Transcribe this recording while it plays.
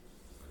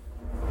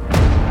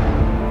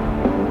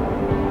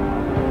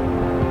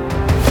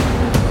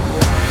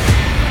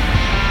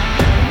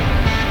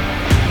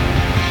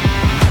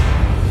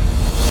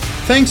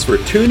Thanks for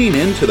tuning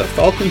in to the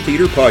Falcon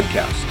Theatre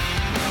Podcast.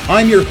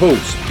 I'm your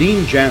host,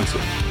 Dean Jansen,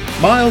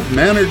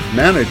 mild-mannered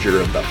manager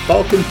of the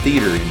Falcon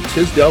Theatre in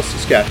Tisdale,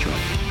 Saskatchewan.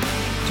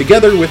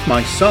 Together with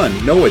my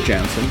son, Noah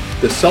Jansen,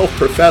 the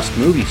self-professed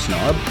movie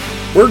snob,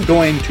 we're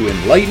going to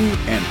enlighten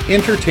and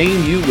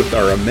entertain you with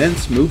our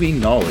immense movie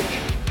knowledge.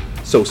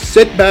 So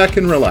sit back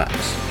and relax.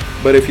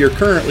 But if you're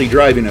currently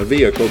driving a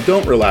vehicle,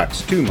 don't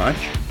relax too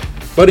much.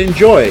 But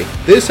enjoy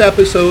this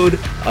episode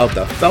of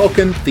the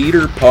Falcon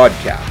Theatre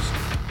Podcast.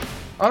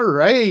 All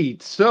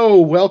right, so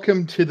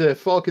welcome to the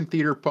Falcon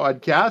Theatre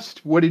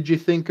Podcast. What did you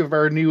think of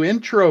our new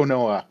intro,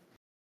 Noah?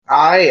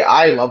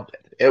 I loved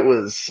it. It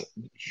was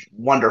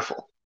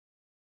wonderful.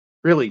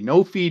 Really,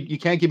 no you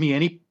can't give me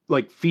any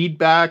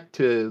feedback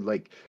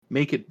to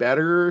make it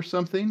better or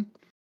something?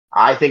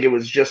 I think it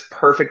was just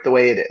perfect the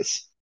way it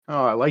is.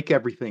 Oh, I like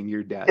everything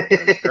your dad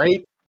does,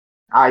 right?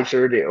 I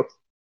sure do.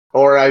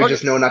 Or I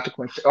just know not to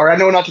question, or I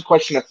know not to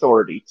question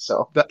authority.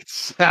 So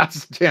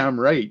that's damn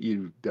right.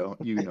 You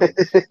don't. You know,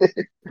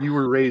 you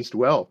were raised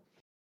well.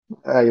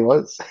 I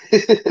was.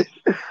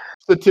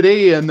 So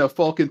today in the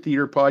Falcon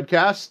Theatre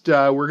Podcast,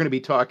 we're going to be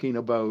talking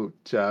about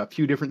a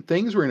few different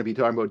things. We're going to be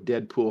talking about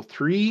Deadpool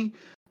 3,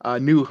 a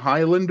new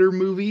Highlander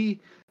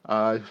movie,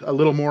 a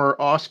little more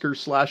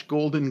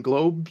Oscar/Golden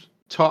Globe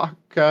talk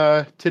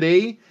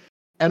today.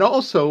 And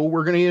also,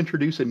 we're going to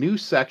introduce a new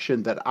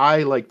section that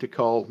I like to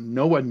call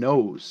Noah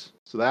Knows.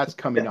 So that's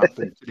coming up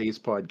in today's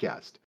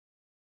podcast.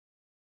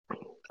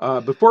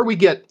 Before we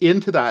get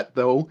into that,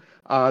 though,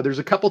 there's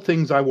a couple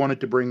things I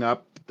wanted to bring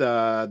up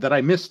that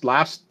I missed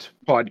last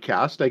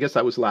podcast. I guess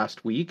that was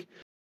last week.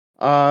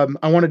 I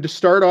wanted to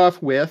start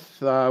off with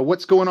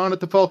what's going on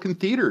at the Falcon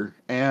Theatre.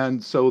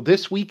 And so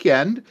this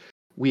weekend,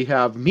 we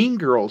have Mean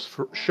Girls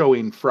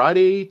showing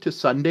Friday to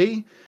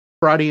Sunday.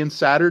 Friday and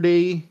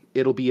Saturday,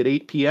 it'll be at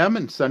 8 p.m.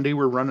 And Sunday,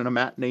 we're running a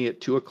matinee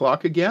at 2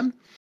 o'clock again.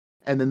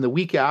 And then the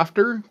week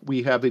after,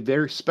 we have a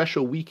very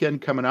special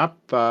weekend coming up,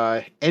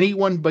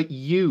 Anyone But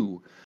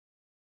You.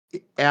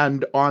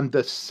 And on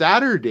the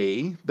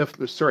Saturday,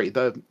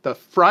 the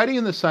Friday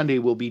and the Sunday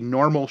will be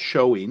normal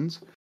showings.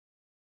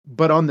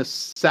 But on the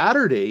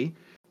Saturday,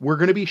 we're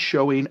going to be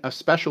showing a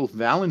special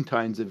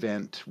Valentine's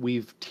event.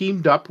 We've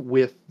teamed up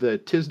with the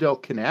Tisdale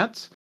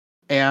Canettes.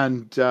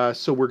 And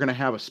so we're going to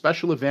have a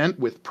special event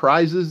with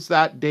prizes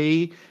that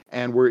day.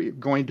 And we're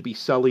going to be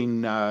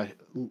selling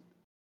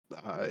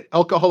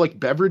alcoholic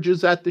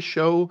beverages at the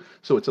show.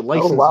 So it's a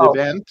licensed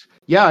event.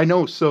 Yeah, I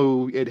know.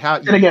 So it's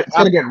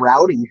gonna get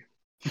rowdy.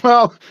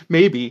 Well,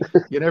 maybe.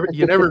 You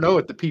never know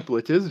at the people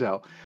at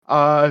Tisdale.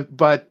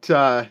 But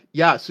so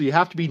you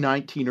have to be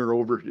 19 or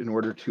over in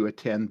order to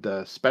attend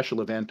the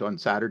special event on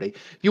Saturday.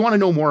 If you want to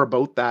know more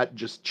about that,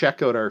 just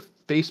check out our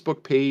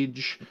Facebook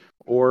page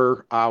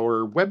or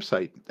our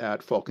website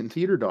at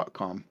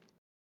falcontheatre.com.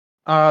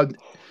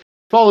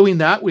 Following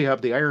that, we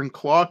have the Iron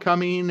Claw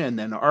coming, and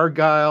then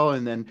Argyle,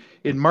 and then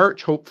in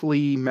March,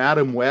 hopefully,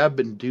 Madam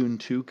Web and Dune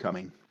 2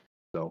 coming.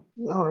 So,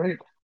 all right.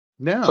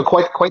 Yeah. So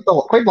quite a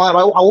lot.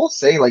 I will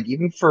say,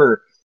 even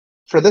for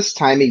this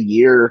time of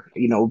year,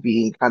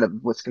 being kind of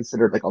what's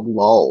considered like a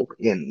lull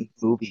in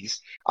movies,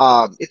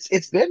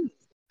 it's been,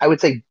 I would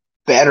say,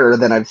 better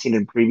than I've seen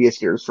in previous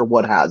years for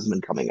what has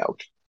been coming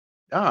out.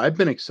 I've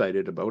been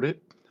excited about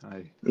it.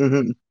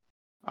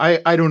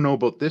 I don't know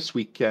about this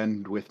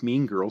weekend with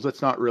Mean Girls.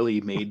 It's not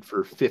really made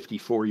for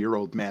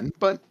 54-year-old men,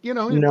 but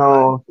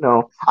No.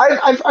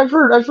 I've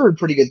heard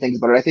pretty good things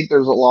about it. I think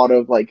there's a lot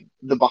of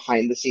the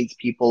behind the scenes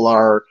people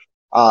are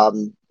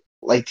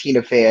like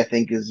Tina Fey. I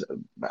think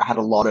had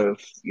a lot of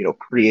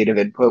creative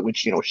input,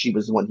 which she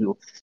was the one who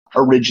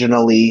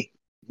originally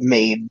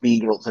made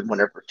Mean Girls in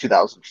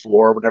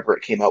 2004, whenever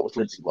it came out with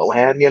Lindsay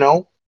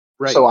Lohan.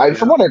 Right. So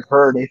from what I've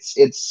heard,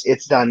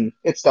 it's done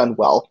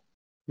well.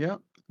 Yeah.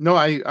 No,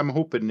 I'm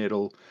hoping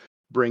it'll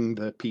bring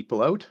the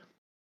people out.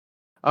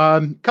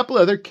 A couple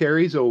other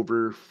carries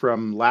over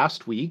from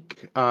last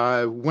week.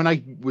 When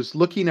I was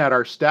looking at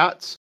our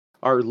stats,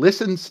 our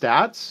listen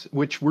stats,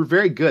 which were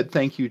very good,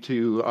 thank you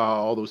to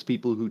all those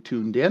people who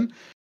tuned in.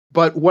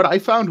 But what I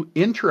found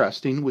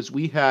interesting was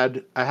we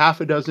had a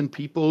half a dozen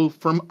people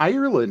from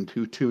Ireland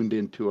who tuned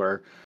into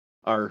our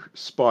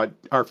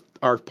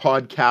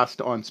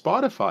podcast on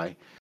Spotify.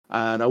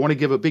 And I want to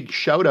give a big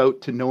shout out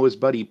to Noah's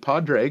buddy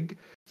Padraig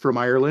from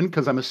Ireland,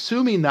 because I'm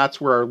assuming that's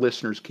where our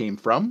listeners came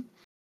from.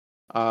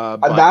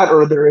 That,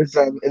 or there is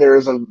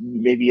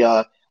maybe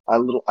a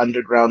little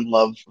underground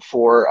love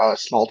for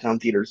small town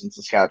theaters in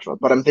Saskatchewan,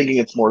 but I'm thinking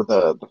it's more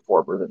the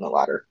former than the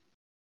latter.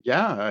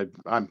 Yeah,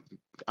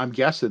 I'm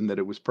guessing that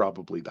it was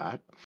probably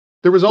that.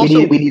 There was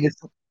also we need to.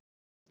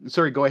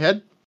 Sorry, go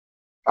ahead.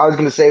 I was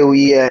going to say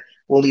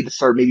we'll need to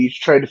start maybe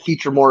trying to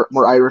feature more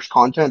Irish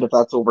content if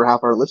that's over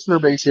half our listener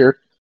base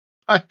here.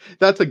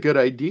 That's a good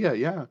idea.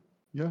 Yeah.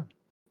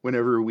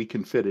 Whenever we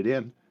can fit it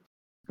in.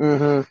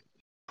 Mm-hmm.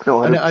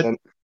 No,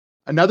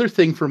 another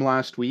thing from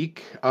last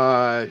week,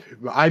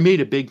 I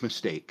made a big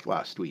mistake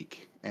last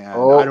week, and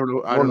I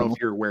don't know if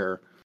you're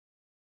aware.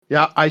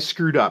 Yeah, I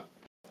screwed up.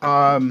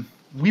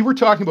 We were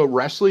talking about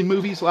wrestling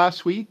movies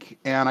last week,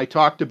 and I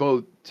talked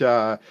about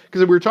because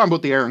we were talking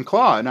about the Iron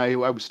Claw, and I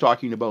was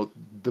talking about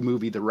the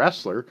movie The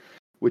Wrestler,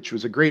 which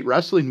was a great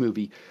wrestling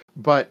movie.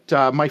 But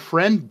my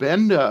friend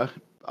Benda,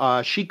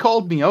 she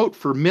called me out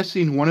for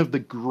missing one of the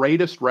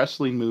greatest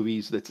wrestling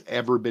movies that's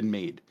ever been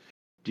made.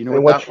 Do you know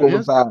And what that one what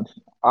was is? that?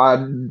 I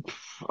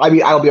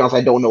mean, I'll be honest,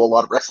 I don't know a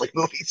lot of wrestling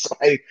movies, so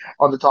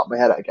on the top of my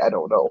head, I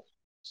don't know.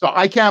 So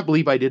I can't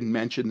believe I didn't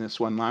mention this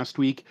one last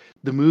week.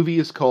 The movie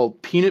is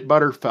called Peanut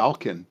Butter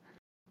Falcon,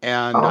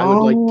 and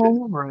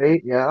Oh,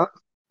 right, yeah.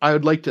 I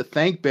would like to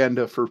thank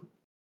Benda for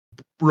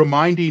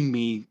reminding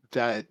me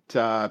that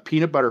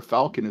Peanut Butter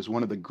Falcon is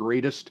one of the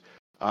greatest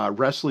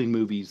wrestling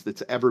movies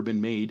that's ever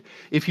been made.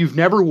 If you've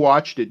never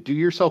watched it, do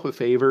yourself a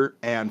favor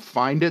and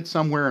find it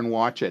somewhere and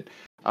watch it.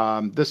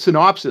 The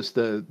synopsis,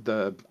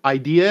 the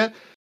idea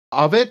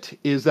of it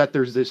is that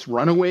there's this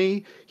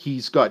runaway.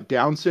 He's got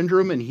Down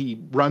syndrome and he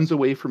runs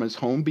away from his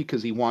home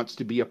because he wants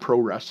to be a pro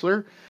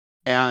wrestler.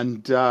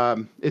 And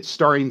it's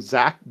starring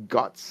Zach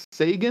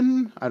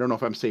Gottsagen. I don't know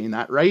if I'm saying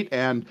that right.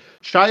 And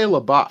Shia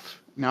LaBeouf.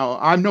 Now,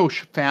 I'm no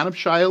fan of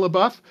Shia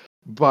LaBeouf,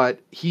 but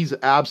he's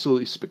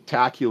absolutely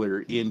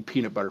spectacular in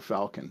Peanut Butter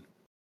Falcon.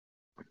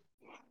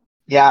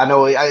 Yeah,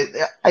 no,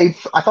 I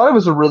thought it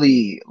was a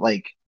really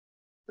like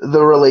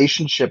the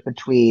relationship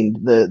between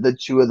the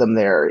two of them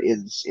there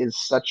is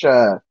such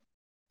a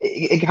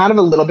it kind of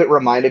a little bit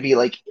reminded me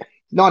like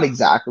not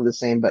exactly the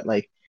same, but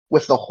like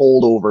with the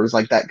holdovers,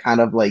 like that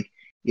kind of like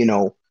you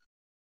know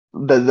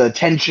the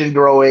tension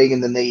growing,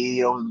 and then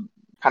they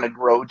kind of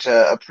grow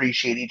to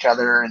appreciate each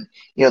other, and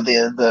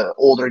the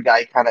older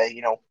guy kind of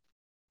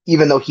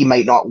even though he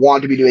might not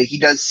want to be doing it, he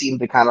does seem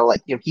to kind of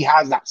like he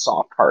has that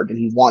soft heart and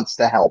he wants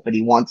to help and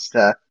he wants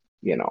to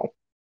you know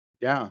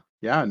Yeah,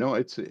 yeah, no,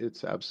 it's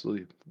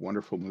absolutely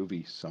wonderful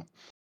movie. So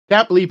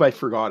can't believe I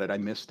forgot it. I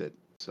missed it.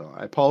 So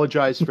I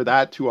apologize for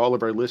that to all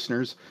of our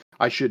listeners.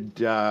 I should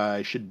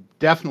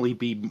definitely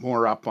be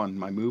more up on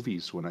my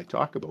movies when I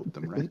talk about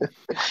them, right?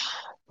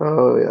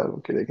 oh yeah,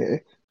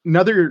 okay.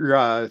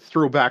 Another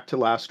throwback to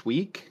last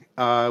week.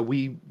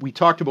 We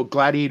talked about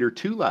Gladiator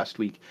 2 last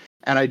week,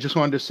 and I just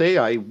wanted to say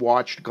I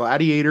watched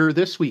Gladiator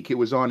this week. It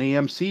was on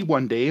AMC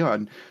one day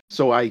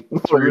so I There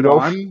threw you it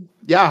go. on.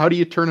 Yeah, how do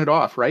you turn it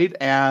off, right?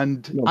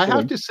 And No I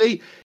have kidding. to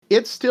say,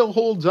 it still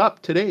holds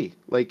up today.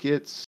 Like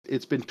it's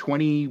been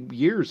 20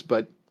 years,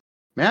 but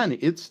man,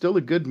 it's still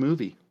a good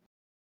movie.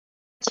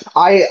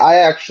 I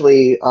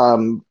actually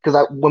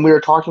because when we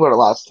were talking about it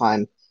last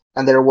time,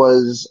 and there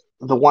was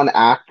the one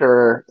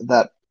actor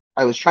that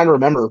I was trying to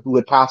remember who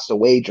had passed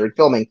away during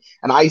filming,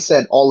 and I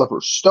said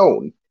Oliver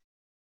Stone.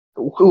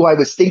 Who I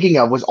was thinking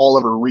of was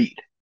Oliver Reed,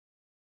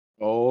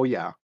 Oh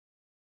yeah.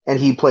 and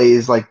he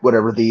plays like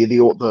whatever the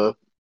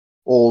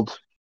old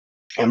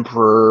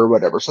emperor or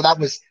whatever. So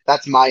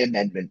that's my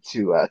amendment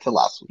to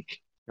last week.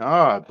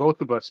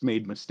 Both of us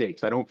made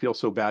mistakes. I don't feel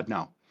so bad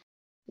now.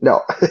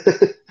 No.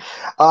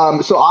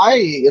 So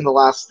in the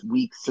last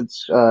week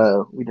since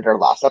we did our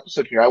last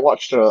episode here, I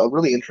watched a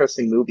really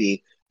interesting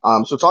movie.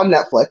 So it's on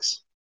Netflix.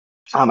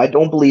 I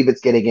don't believe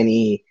it's getting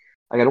any,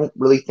 like, I don't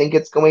really think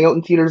it's going out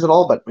in theaters at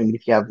all, but maybe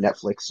if you have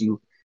Netflix, you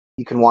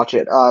can watch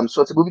it.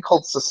 So it's a movie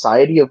called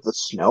Society of the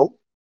Snow.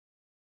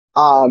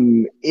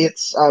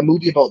 It's a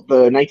movie about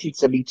the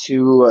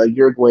 1972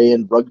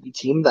 Uruguayan rugby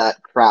team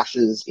that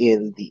crashes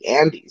in the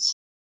Andes.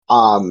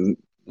 Um,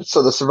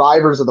 so the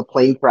survivors of the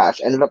plane crash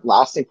ended up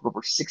lasting for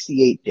over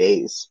 68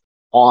 days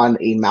on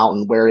a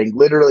mountain, wearing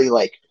literally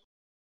like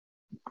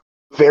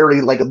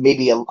very like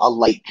maybe a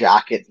light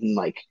jacket and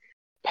like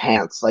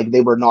pants. Like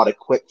they were not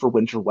equipped for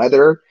winter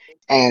weather.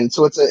 And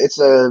so it's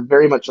a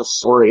very much a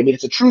story. I mean,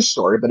 it's a true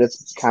story, but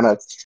it's kind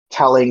of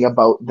telling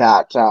about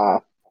that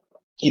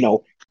you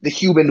know, the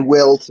human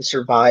will to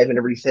survive and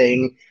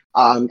everything.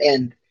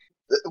 And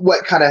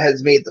what kind of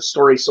has made the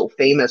story so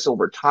famous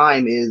over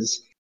time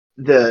is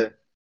the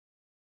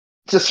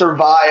to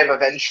survive.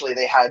 Eventually,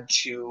 they had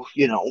to,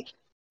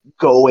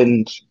 go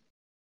and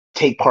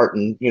take part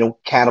in,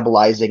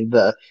 cannibalizing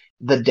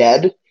the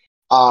dead.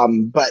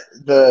 But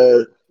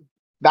the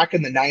back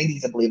in the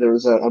 '90s, I believe there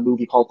was a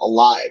movie called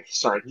Alive,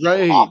 starring Ethan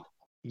Right. Hawke.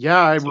 Yeah,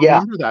 I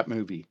Yeah, remember that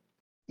movie.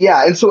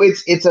 yeah, and so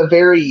it's a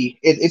very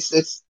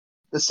it's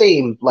the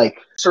same like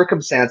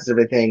circumstances,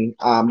 everything.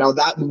 Now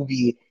that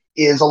movie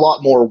is a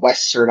lot more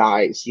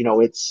westernized.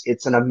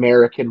 It's an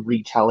American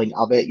retelling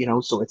of it.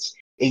 So it's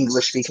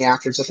English speaking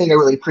actors. The thing I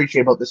really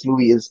appreciate about this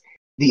movie is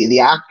the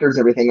actors,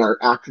 everything are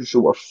actors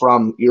who are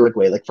from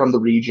Uruguay, like from the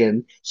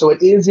region. So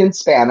it is in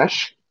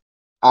Spanish.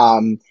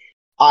 Um,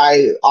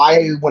 I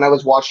when I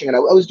was watching it, I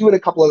was doing a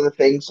couple other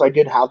things, so I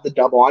did have the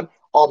dub on.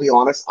 I'll be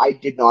honest, I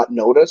did not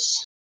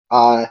notice.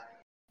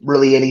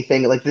 Really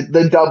anything like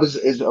the dub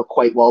is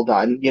quite well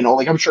done.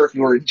 Like I'm sure if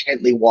you were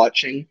intently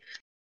watching,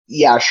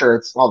 yeah, sure,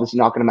 it's obviously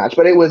not going to match,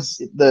 but it was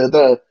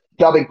the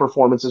dubbing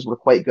performances were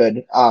quite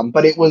good.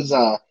 But it was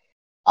a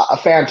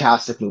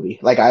fantastic movie.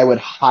 Like I would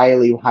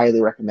highly,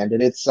 highly recommend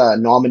it. It's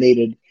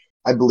nominated,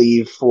 I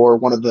believe, for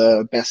one of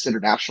the best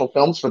international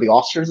films for the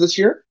Oscars this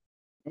year.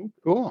 Oh,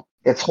 cool.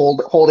 It's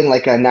holding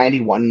like a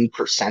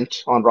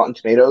 91% on Rotten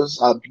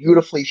Tomatoes.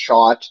 Beautifully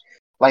shot.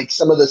 Like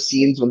some of the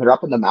scenes when they're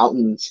up in the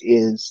mountains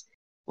is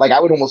like I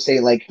would almost say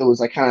like those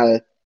like kind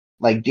of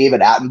like David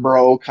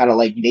Attenborough kind of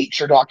like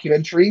nature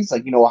documentaries,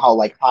 like you know how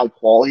like high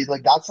quality,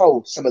 like that's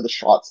how some of the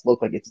shots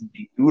look like. It's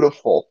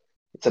beautiful.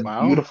 It's a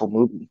Wow. beautiful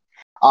movie.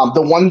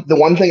 The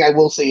one thing I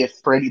will say, if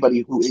for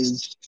anybody who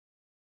is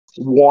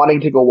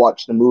wanting to go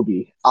watch the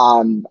movie,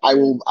 I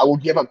will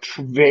give a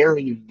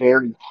very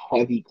very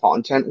heavy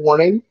content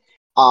warning.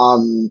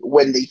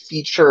 When they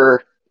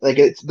feature like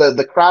it's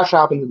the crash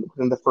happens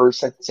in the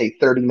first, I'd say,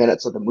 30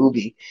 minutes of the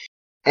movie,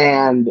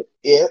 and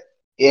it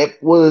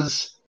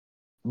was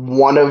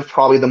one of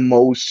probably the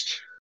most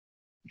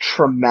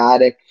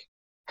traumatic,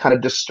 kind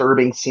of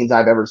disturbing scenes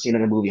I've ever seen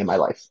in a movie in my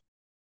life.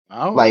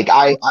 Wow. Like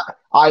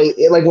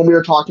like when we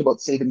were talking about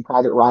Saving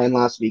Private Ryan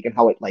last week and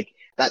how it like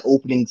that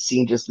opening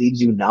scene just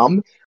leaves you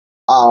numb.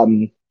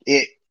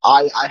 It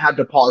I had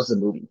to pause the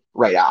movie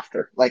right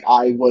after. Like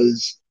I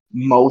was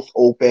mouth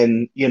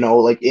open, you know,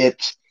 like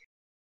it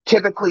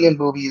typically in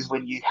movies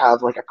when you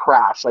have like a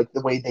crash, like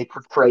the way they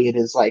portray it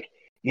is like,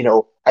 you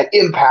know, an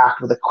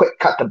impact with a quick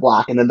cut to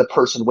black and then the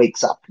person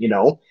wakes up, you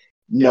know.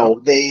 Yeah. No,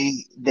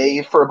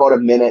 they for about a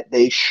minute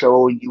they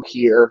show you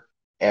hear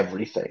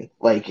everything.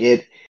 Like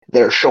it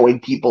they're showing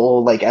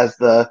people like as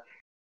the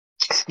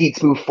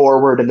skeets move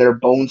forward and their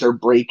bones are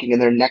breaking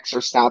and their necks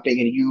are snapping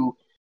and you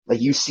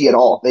like you see it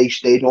all. They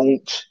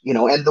don't, you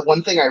know, and the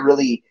one thing I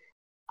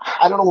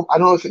don't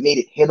know if it made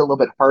it hit a little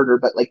bit harder,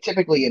 but like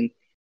typically in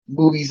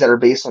movies that are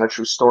based on a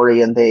true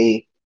story and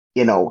they,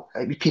 you know,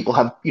 people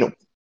have, you know,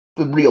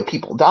 the real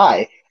people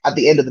die, at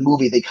the end of the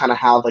movie they kind of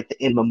have like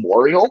the in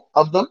memorial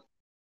of them.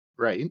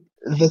 Right.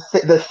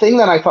 The thing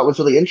that I thought was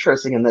really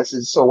interesting in this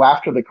is so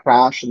after the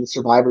crash and the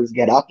survivors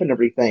get up and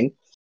everything,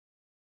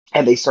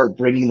 and they start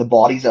bringing the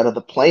bodies out of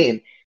the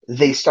plane,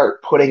 they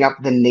start putting up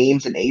the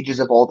names and ages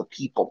of all the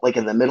people, like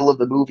in the middle of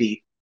the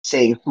movie,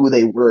 saying who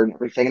they were and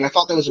everything. And I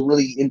thought that was a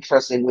really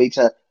interesting way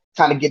to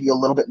kind of give you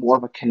a little bit more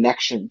of a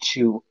connection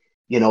to,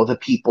 you know, the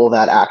people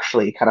that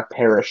actually kind of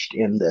perished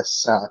in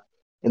this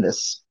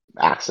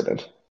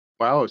accident.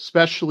 Wow.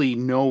 Especially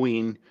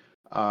knowing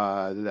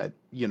that,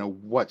 you know,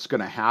 what's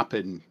going to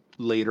happen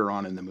later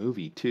on in the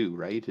movie too,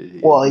 right?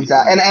 Well,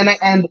 exactly,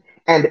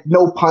 and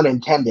no pun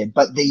intended,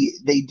 but they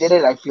did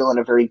it. I feel in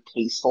a very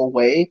tasteful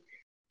way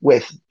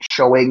with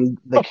showing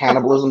the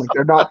cannibalism.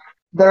 Like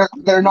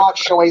they're not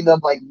showing them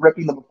like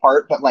ripping them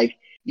apart, but like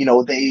you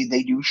know they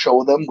do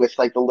show them with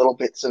like the little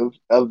bits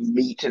of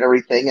meat and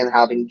everything, and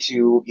having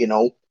to you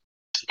know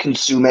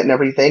consume it and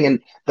everything,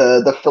 and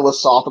the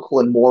philosophical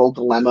and moral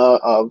dilemma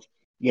of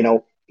you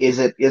know is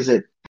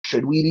it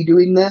should we be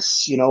doing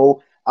this? You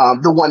know,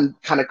 the one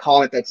kind of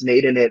comment that's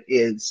made in it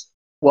is,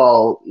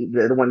 well,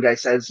 the one guy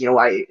says, you know,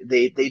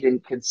 they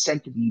didn't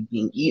consent to be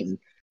being eaten,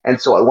 and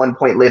so at one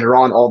point later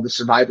on, all the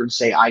survivors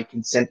say, I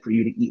consent for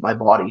you to eat my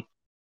body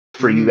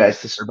for you Mm,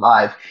 guys to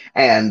survive.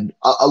 And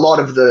a lot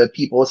of the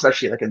people,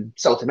 especially like in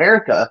South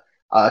America,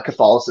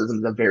 Catholicism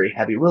is a very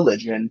heavy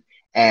religion.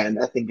 And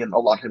I think in a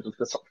lot of times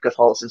with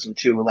Catholicism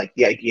too, like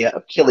the idea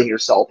of killing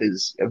yourself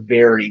is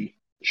very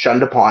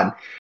shunned upon.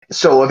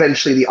 So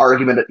eventually the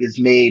argument is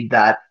made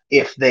that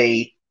if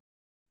they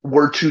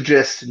were to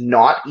just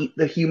not eat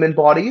the human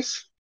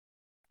bodies,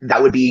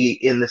 that would be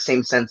in the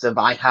same sense of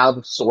I have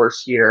a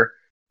source here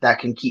that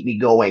can keep me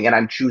going and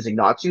I'm choosing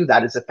not to.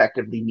 That is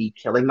effectively me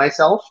killing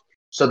myself.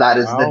 So that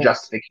is the wow.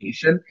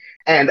 justification.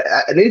 And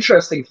an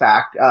interesting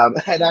fact,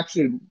 and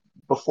actually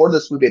before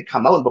this movie had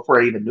come out, and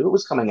before I even knew it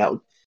was coming out,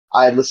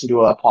 I had listened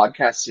to a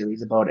podcast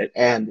series about it,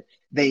 and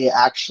they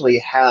actually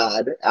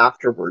had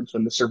afterwards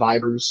when the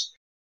survivors,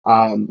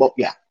 well,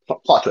 yeah,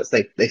 plot twist,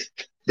 they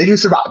do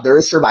survive. There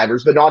is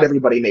survivors, but not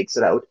everybody makes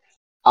it out.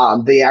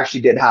 They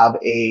actually did have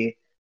a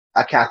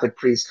Catholic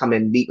priest come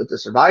and meet with the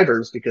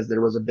survivors because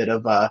there was a bit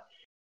of a,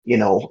 you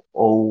know,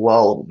 oh,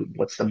 well,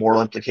 what's the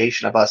moral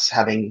implication of us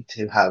having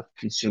to have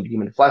consumed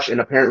human flesh?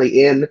 And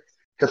apparently in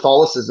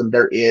Catholicism,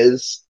 there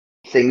is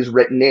things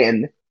written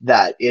in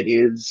that it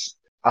is,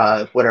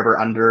 whatever,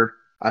 under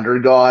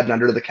God and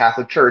under the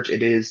Catholic Church,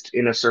 it is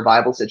in a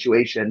survival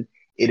situation,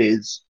 it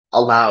is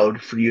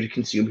allowed for you to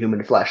consume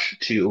human flesh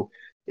to,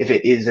 if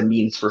it is a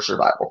means for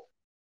survival.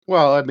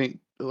 Well, I mean,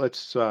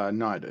 let's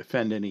not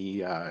offend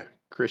any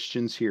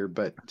Christians here,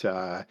 but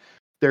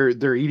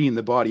they're eating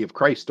the body of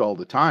Christ all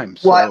the time.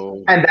 Well,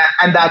 So, and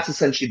you know. that's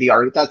essentially the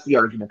argument. That's the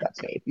argument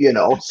that's made, you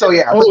know. So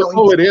yeah, but Oh, no,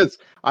 oh, it is.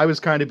 I was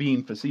kind of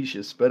being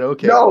facetious, but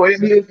okay. no,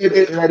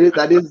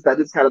 that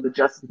is kind of the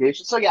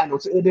justification. So yeah, no,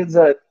 so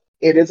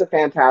it is a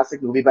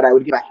fantastic movie, but I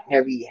would give a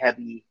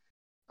heavy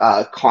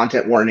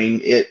content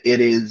warning. It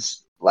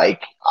is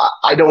like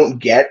I don't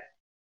get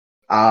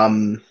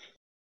Yeah,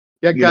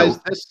 you guys,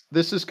 know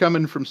this is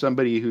coming from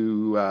somebody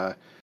who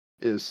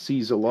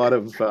sees a lot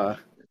of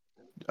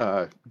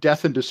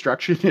death and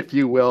destruction, if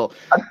you will.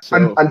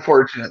 So,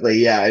 unfortunately,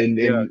 yeah,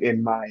 yeah.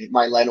 in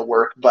my line of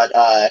work, but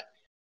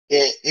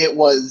it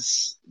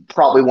was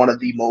probably one of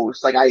the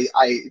most like I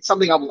it's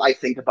something I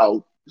think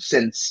about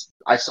since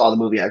I saw the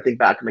movie. I think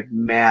back and like,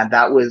 man,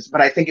 that was.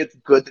 But I think it's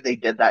good that they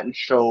did that and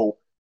show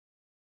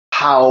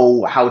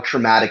how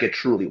traumatic it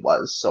truly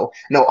was. So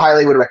no,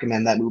 highly would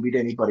recommend that movie to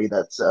anybody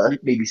that's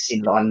maybe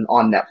seen it on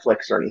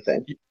Netflix or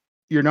anything.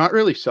 You're not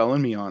really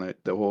selling me on it,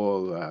 the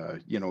whole,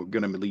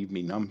 gonna leave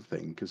me numb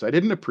thing, because I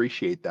didn't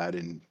appreciate that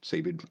in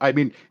Saving. I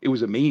mean, it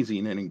was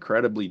amazing and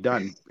incredibly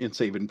done in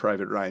Saving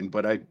Private Ryan,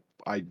 but I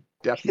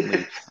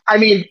definitely I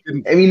mean,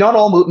 didn't. not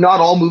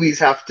all movies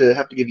have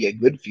to give you a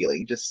good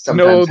feeling. Just No,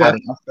 sometimes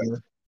having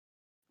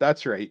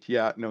that's right.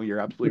 Yeah, no, you're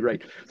absolutely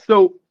right.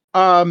 So,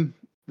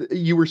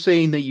 you were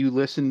saying that you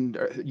listened,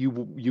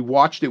 you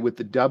watched it with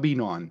the dubbing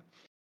on.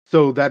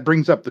 So that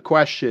brings up the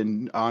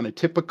question on a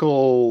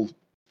typical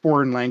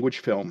foreign language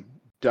film,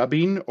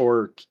 dubbing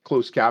or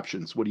closed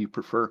captions, what do you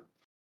prefer?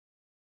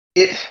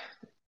 it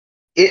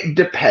it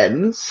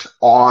depends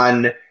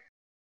on.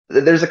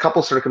 There's a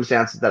couple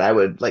circumstances that I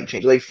would like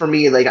change. Like for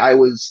me, like I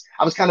was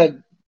kind of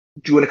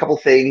doing a couple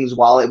things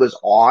while it was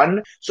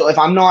on. So if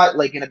I'm not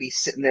like gonna be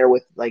sitting there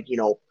with like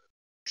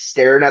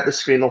staring at the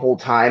screen the whole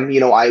time,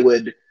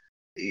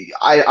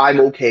 I'm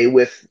okay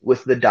with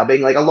the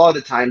dubbing. Like a lot of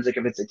the times, like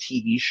if it's a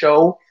TV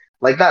show,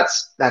 like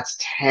that's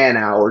 10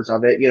 hours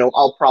of it.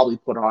 I'll probably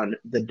put on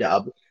the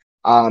dub.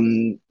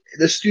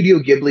 The Studio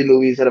Ghibli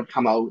movies that have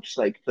come out,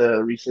 like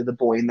the recently The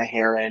Boy and the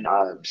Heron,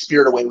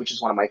 Spirit Away, which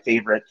is one of my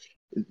favorite.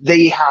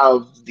 They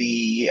have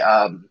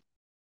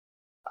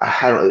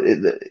I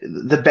don't know,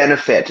 the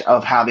benefit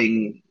of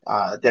having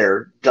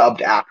their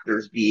dubbed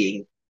actors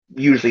being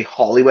usually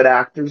Hollywood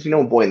actors.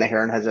 Boy and the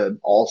Heron has an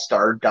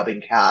all-star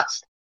dubbing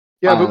cast.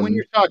 Yeah, but when Um,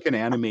 you're talking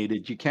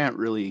animated, you can't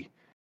really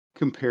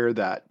compare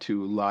that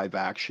to live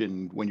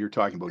action when you're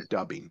talking about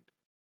dubbing.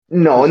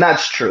 no, and Because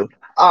that's true.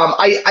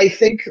 I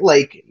think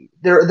like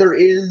there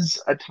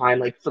is a time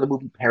like for the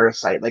movie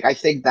Parasite. Like I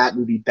think that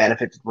movie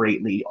benefits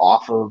greatly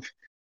off of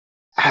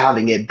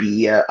having it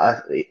be a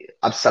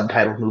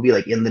subtitled movie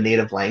like in the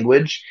native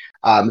language.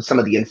 Some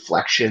of the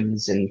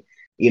inflections and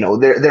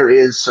there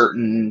is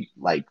certain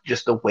like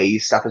just the way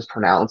stuff is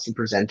pronounced and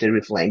presented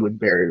with language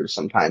barriers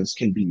sometimes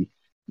can be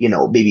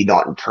maybe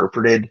not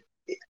interpreted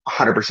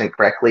 100%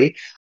 correctly.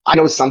 I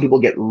know some people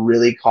get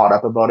really caught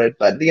up about it,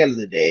 but at the end of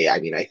the day, I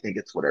mean, I think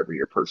it's whatever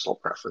your personal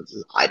preference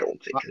is. I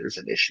don't think there's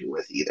an issue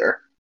with either.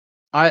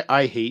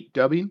 I hate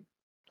dubbing.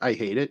 I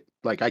hate it.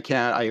 Like I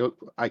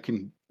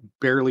can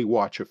barely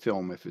watch a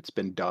film if it's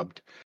been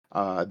dubbed.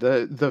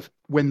 The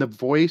when the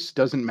voice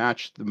doesn't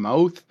match the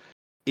mouth,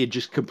 it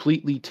just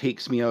completely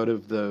takes me out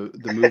of the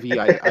movie.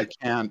 I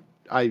can't.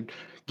 I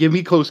Give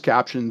me closed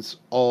captions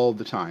all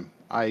the time.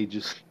 I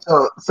just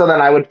So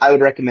then I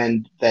would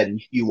recommend then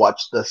you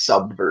watch the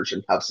subbed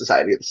version of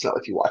Society of the Snow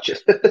if you watch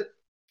it.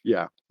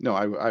 Yeah, no,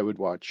 I would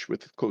watch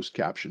with closed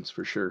captions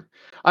for sure.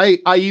 I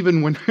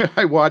even when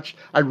I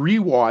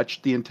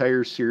rewatched the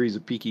entire series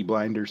of Peaky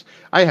Blinders,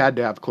 I had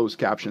to have closed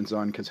captions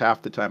on because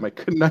half the time I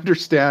couldn't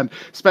understand,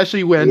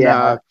 especially when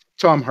Yeah,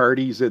 Tom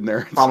Hardy's in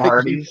there. It's Tom like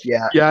Hardy's,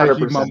 yeah, yeah,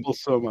 he 100%. mumbles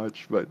so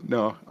much, but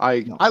no,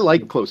 No, I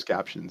like 100%. closed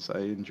captions. I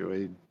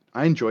enjoy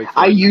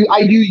foreign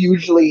I language. do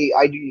usually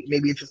I do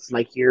maybe it's just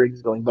my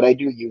hearing's going, but I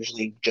do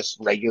usually just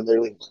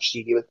regularly watch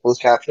TV with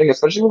closed captioning,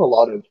 especially with a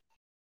lot of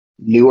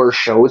newer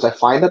shows. I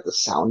find that the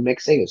sound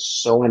mixing is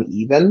so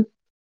uneven,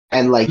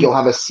 and like you'll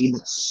have a scene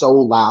that's so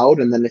loud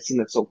and then a scene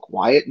that's so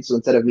quiet, and so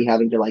instead of me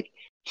having to like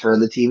turn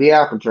the TV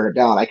up and turn it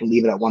down, I can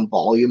leave it at one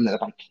volume. That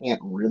if I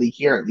can't really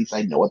hear, at least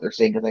I know what they're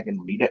saying because I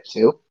can read it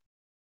too.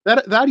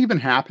 That even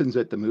happens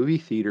at the movie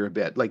theater a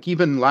bit. Like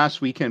even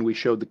last weekend we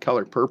showed The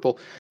Color Purple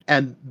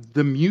and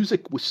the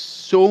music was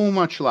so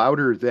much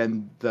louder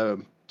than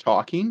the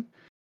talking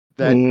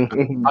that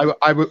Mm-hmm.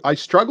 I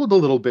struggled a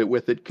little bit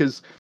with it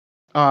because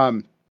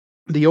um,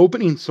 the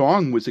opening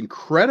song was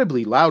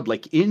incredibly loud,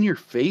 like in your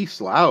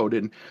face loud,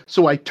 and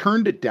so I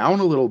turned it down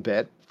a little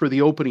bit for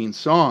the opening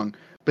song.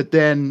 But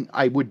then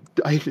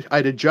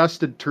I'd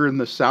adjust and turn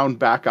the sound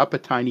back up a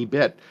tiny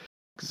bit.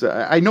 'Cause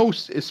I know,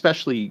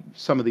 especially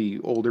some of the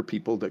older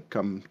people that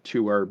come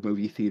to our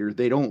movie theater,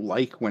 they don't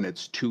like when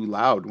it's too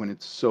loud, when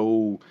it's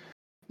so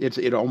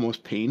it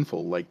almost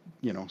painful, like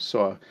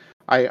So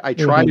I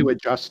try to Mm-hmm.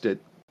 adjust it,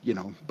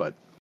 but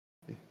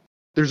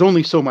there's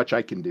only so much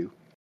I can do.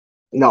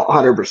 No,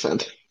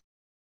 100%.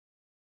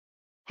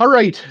 All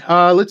right,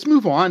 let's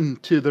move on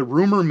to the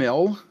rumor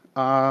mill.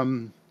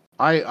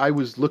 I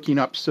was looking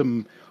up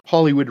some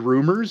Hollywood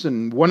rumors,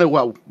 and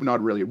well,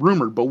 not really a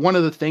rumor, but one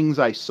of the things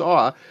I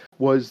saw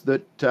was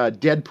that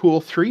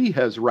Deadpool 3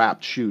 has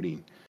wrapped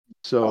shooting.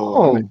 So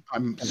Oh,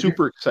 I'm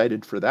super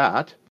excited for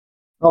that.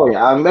 oh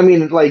yeah. I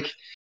mean, like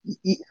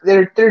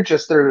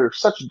they're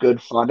such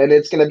good fun, and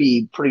it's gonna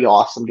be pretty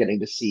awesome getting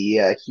to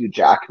see Hugh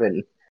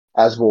Jackman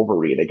as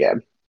Wolverine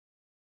again.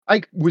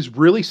 I was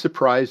really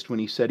surprised when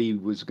he said he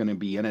was going to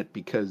be in it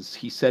because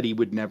he said he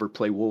would never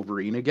play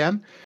Wolverine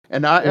again.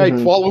 And I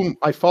Hmm. follow him.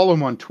 I follow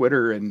him on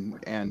Twitter,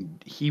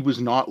 and he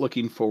was not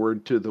looking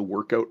forward to the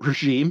workout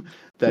regime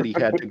that he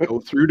had to go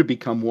through to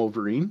become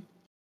Wolverine.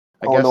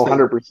 I Oh no, guess they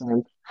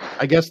 100%.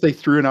 I guess they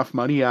threw enough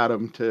money at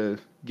him to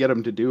get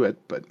him to do it.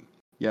 But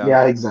yeah,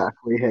 Yeah,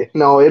 exactly. Hey,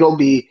 no, it'll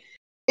be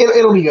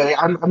good.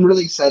 I'm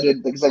really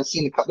excited because I've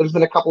seen there's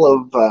been a couple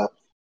of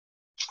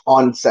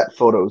on-set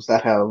photos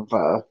that have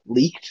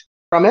leaked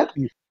from it,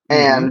 Mm-hmm.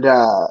 and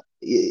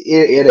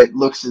it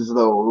looks as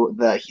though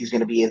he's going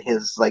to be in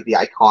his like the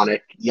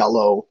iconic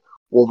yellow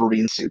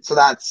Wolverine suit. So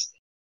that's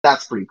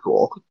pretty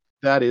cool.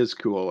 That is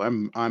cool.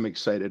 I'm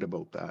excited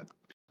about that.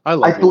 I I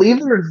love believe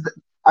Wolverine. there's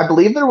I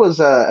believe there was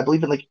a I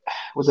believe it like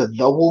was it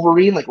the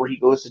Wolverine like where he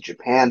goes to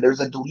Japan. There's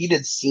a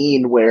deleted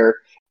scene where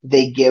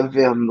they give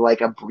him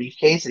like a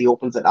briefcase and he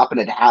opens it up and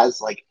it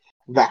has like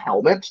the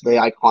helmet, the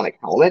iconic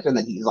helmet, and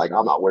then he's like,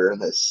 I'm not wearing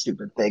this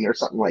stupid thing or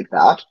something like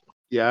that.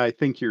 Yeah, I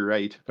think you're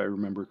right if I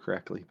remember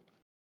correctly.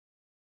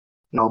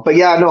 No, but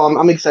yeah, no,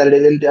 I'm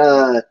excited and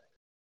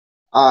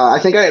I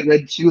think I had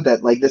read too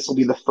that like this will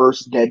be the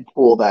first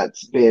Deadpool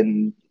that's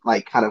been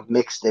like kind of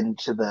mixed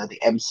into the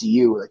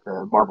MCU, like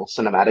the Marvel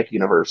Cinematic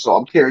Universe. So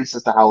I'm curious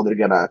as to how they're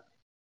gonna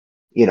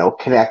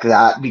connect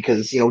that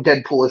because,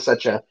 Deadpool is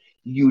such a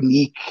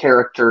unique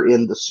character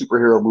in the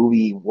superhero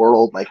movie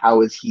world. Like,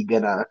 how is he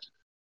gonna,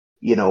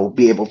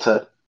 be able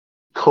to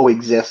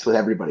coexist with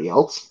everybody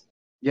else?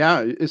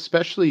 Yeah,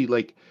 especially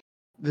like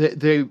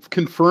they've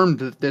confirmed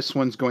that this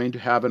one's going to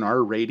have an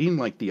R rating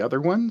like the other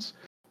ones,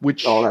 Oh,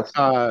 which that's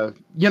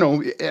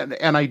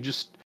and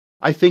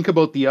I think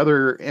about the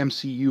other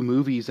MCU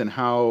movies and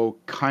how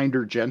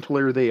kinder,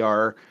 gentler they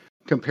are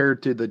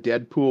compared to the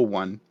Deadpool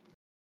one.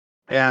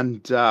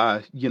 And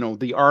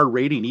the R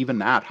rating, even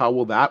that, how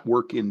will that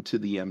work into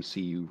the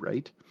MCU,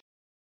 right?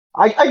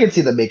 I can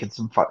see them making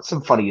some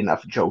funny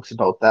enough jokes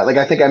about that. Like,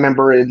 I think I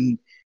remember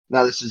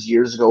now this is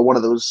years ago, one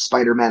of those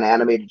Spider-Man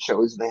animated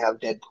shows, and they have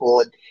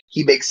Deadpool, and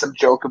he makes some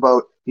joke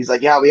about he's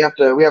like, yeah, we have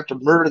to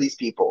murder these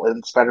people,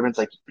 and Spider-Man's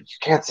like, you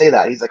can't say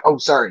that. He's like, oh,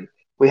 sorry,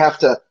 we have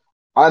to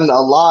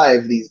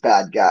unalive these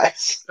bad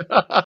guys.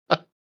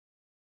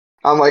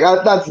 I'm like,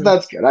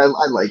 that's good. I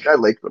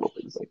like little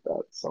things like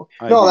that. So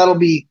I no, do that'll too.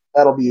 be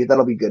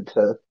that'll be good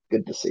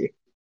to see.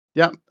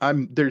 Yeah,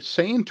 they're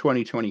saying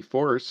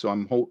 2024, so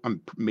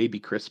I'm maybe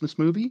Christmas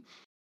movie,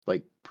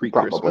 like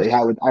Probably, pre-Christmas,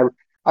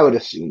 I would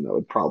assume that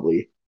would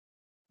probably.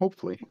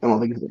 hopefully. I don't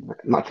think it's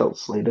not till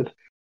it's slated.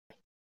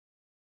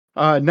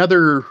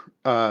 Another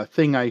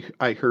thing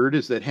I heard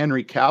is that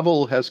Henry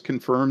Cavill has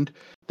confirmed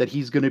that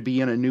he's going to be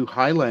in a new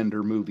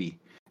Highlander movie,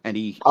 and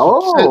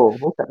Oh,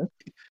 okay.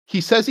 he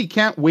says he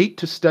can't wait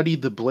to study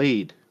the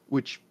blade,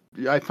 which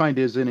I find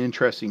is an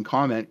interesting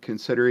comment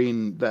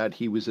considering that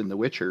he was in The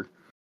Witcher.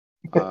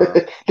 Uh,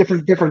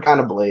 different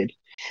kind of blade.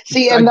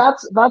 See, and I,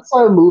 that's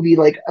a movie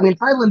like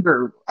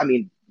Highlander.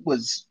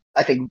 Was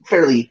I think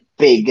fairly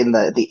big in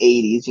the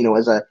 80s.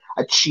 As a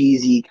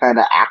cheesy kind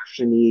of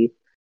actiony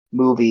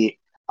movie.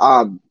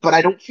 But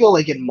I don't feel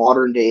like in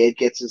modern day it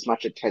gets as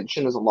much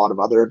attention as a lot of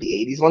other of the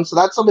 80s ones. So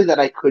that's something that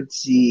I could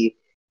see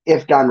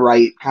if done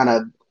right, kind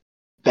of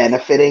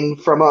benefiting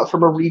from a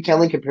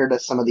retelling compared to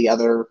some of the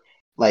other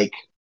like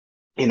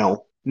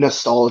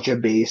nostalgia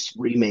based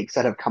remakes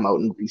that have come out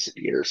in recent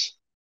years.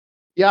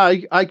 yeah,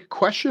 I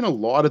question a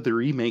lot of the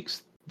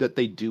remakes that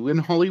they do in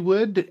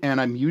Hollywood,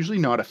 and I'm usually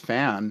not a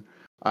fan.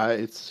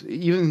 It's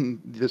even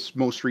this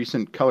most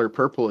recent Color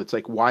Purple. It's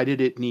like, why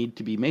did it need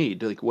to be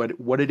made? Like,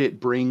 what did it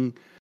bring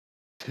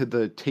to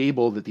the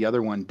table that the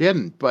other one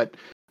didn't? But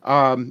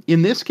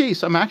in this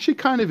case, I'm actually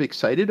kind of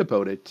excited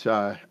about it.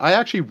 I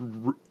actually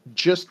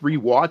just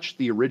rewatched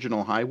the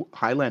original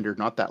Highlander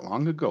not that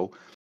long ago,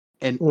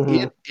 and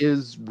it Hmm.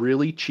 is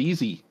really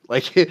cheesy.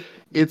 Like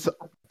it's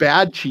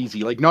bad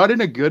cheesy, like not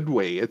in a good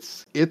way.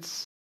 It's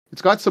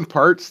got some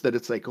parts that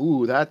it's like,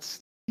 ooh, that's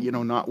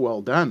not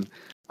well done.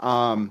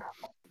 Um,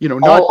 All,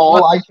 not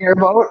all I care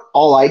about,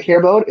 all I care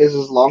about is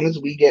as long as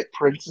we get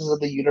Princes of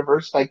the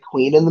Universe by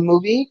Queen in the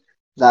movie,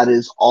 that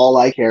is all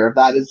I care. If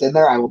that is in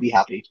there, I will be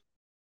happy.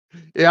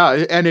 yeah,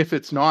 and if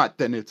it's not,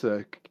 then it's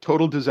a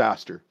total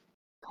disaster.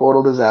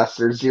 Total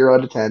disaster, 0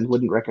 out of 10.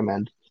 Wouldn't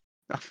recommend.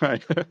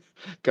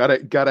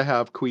 Gotta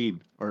have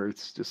Queen, or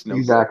it's just no good.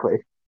 Exactly,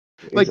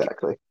 Like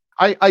exactly.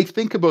 I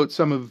think about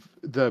some of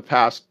the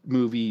past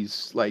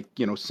movies, like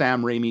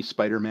Sam Raimi's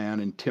Spider-Man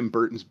and Tim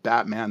Burton's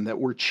Batman, that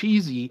were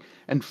cheesy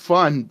and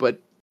fun, but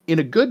in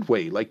a good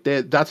way. Like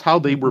that's how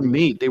they were Mhm.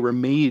 made. They were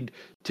made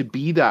to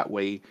be that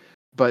way.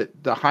 But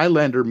the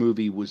Highlander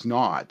movie was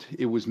not.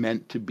 It was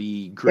meant to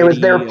be It was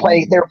they were gritty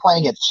playing they and were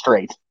playing it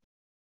straight.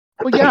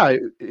 well, yeah,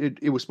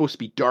 it was supposed to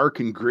be dark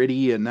and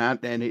gritty and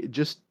that, and it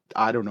just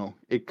I don't know.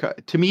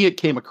 To me it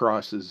came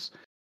across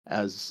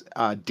as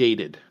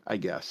dated, I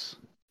guess.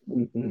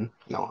 No,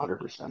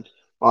 100%.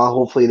 Well,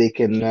 hopefully they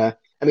can.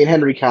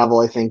 Henry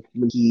Cavill. I think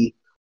when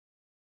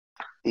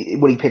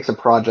he picks a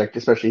project,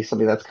 especially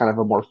something that's kind of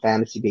a more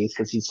fantasy based,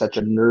 because he's such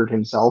a nerd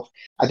himself.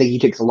 I think he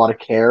takes a lot of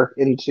care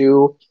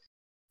into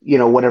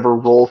whatever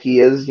role he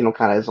is.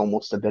 Kind of is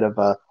almost a bit of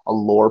a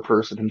lore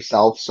person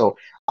himself. So,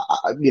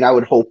 I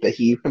would hope that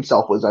he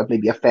himself was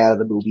maybe a fan of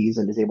the movies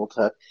and is able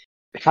to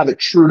have it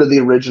true to the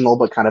original,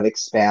 but kind of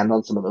expand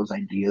on some of those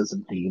ideas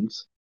and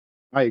themes.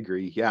 I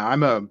agree. Yeah,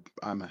 I'm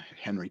a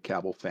Henry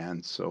Cavill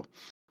fan, so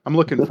I'm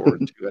looking forward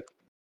to it.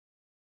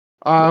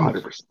 No, Um,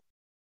 100%.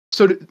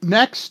 so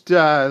next,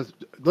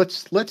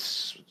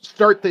 let's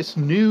start this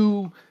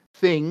new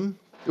thing.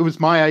 it was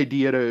my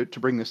idea to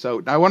bring this out.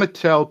 And I want to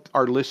tell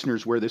our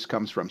listeners where this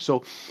comes from.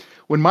 So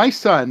when my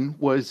son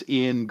was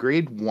in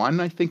grade 1,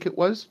 I think it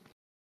was,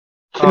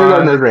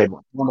 Kindergarten or grade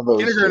 1, one of those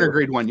kindergarten or two.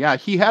 grade 1, yeah,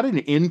 he had an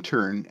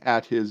intern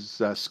at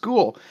his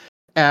school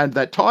and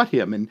that taught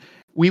him. And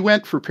we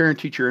went for parent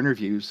teacher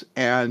interviews,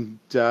 and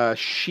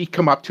she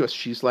come up to us.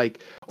 She's like,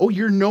 "Oh,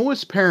 you're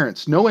Noah's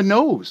parents. Noah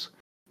knows."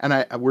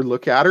 And we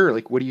look at her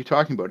like, "What are you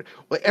talking about?"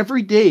 Well,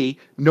 every day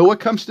Noah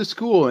comes to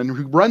school and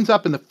he runs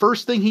up, and the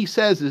first thing he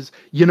says is,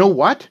 "You know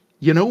what?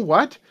 You know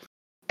what?"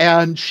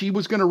 And she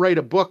was going to write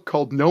a book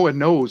called Noah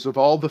Knows, of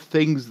all the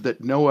things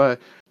that Noah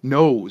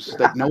knows,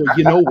 that Noah,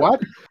 you know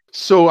what?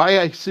 So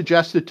I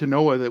suggested to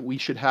Noah that we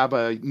should have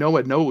a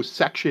Noah Knows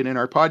section in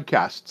our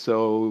podcast.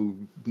 So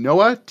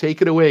Noah,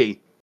 take it away.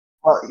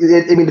 Well,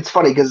 I mean, it's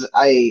funny because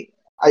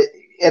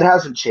it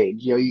hasn't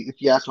changed. You know,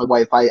 if you ask my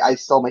wife, I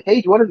still am like,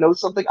 hey, do you want to know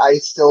something? I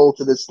still,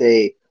 to this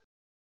day,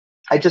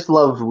 I just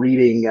love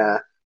reading,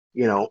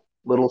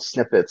 little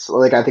snippets.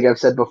 Like I think I've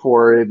said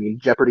before, I mean,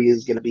 Jeopardy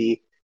is going to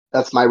be,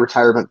 that's my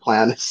retirement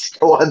plan, is to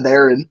go on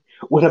there and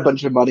win a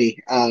bunch of money.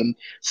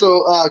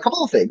 So a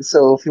couple of things.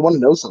 So if you want to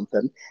know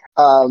something,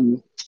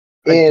 um,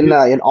 I in do.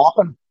 uh, in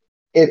Oppen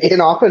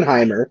in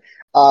Oppenheimer,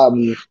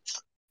 um,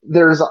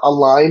 there's a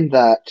line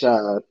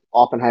that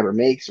Oppenheimer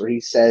makes where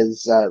he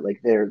says, like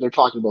they're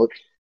talking about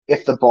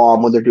if the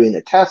bomb when they're doing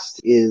the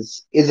test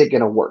is it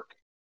going to work?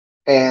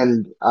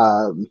 And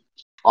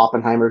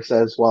Oppenheimer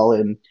says, well,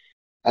 in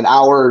an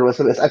hour, I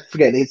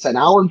forget, it's an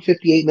hour and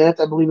 58 minutes,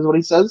 I believe is what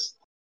he says.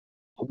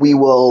 We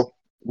will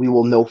we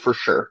will know for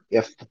sure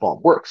if the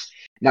bomb works.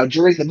 Now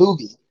during the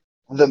movie,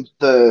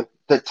 the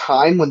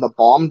time when the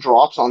bomb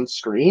drops on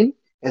screen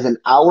is an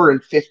hour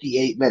and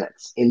 58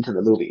 minutes into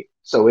the movie.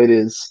 So it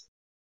is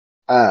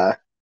uh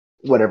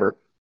whatever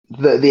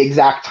the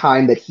exact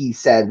time that he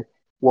said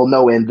we'll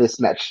know in this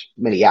much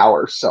many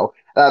hours. So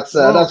Oh,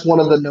 that's one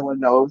of cool. the no one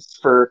knows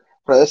for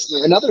this.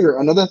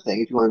 Another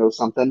thing, if you want to know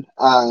something,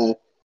 I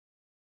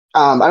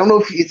don't know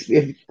if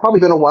it's probably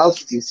been a while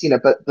since you've seen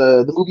it, but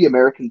the movie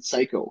American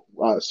Psycho,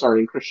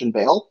 starring Christian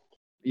Bale.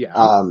 Yeah.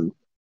 Um,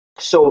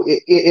 so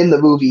in the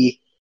movie,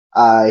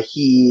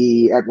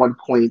 he at one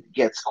point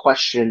gets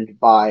questioned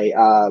by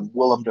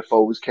Willem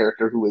Dafoe's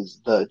character, who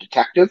is the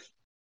detective,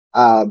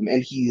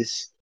 and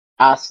he's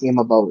asking him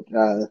about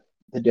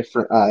the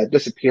different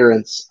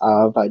disappearance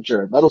of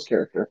Jared Leto's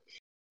character.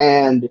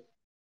 And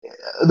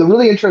the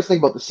really interesting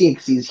thing about the scene,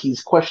 because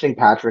he's questioning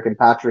Patrick, and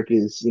Patrick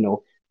is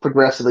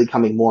progressively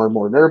becoming more and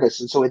more nervous,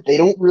 and so they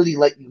don't really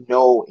let you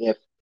know if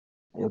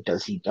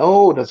does he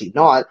know, does he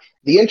not.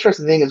 The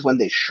interesting thing is when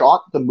they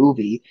shot the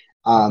movie,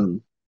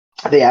 um,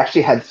 they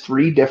actually had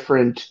three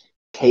different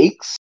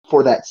takes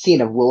for that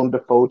scene of Willem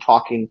Dafoe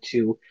talking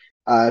to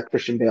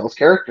Christian Bale's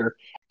character.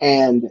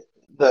 And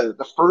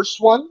the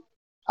first one,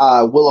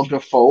 Willem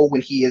Dafoe,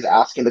 when he is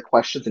asking the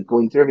questions and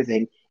going through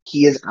everything,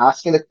 he is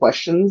asking the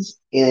questions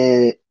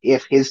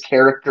if his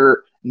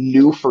character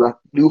knew for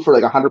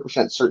like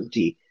 100%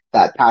 certainty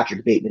that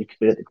Patrick Bateman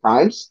committed the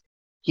crimes.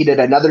 He did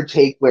another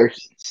take where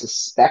he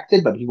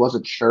suspected, but he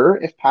wasn't sure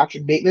if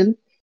Patrick Bateman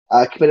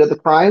committed the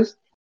crimes.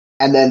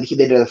 And then they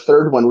did a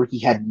third one where he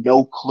had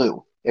no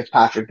clue if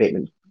Patrick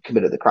Bateman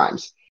committed the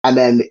crimes. And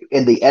then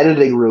in the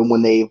editing room,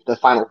 when the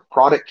final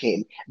product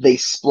came, they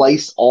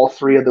spliced all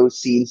three of those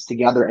scenes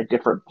together at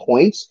different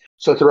points.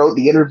 So throughout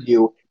the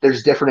interview,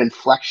 there's different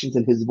inflections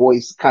in his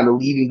voice, kind of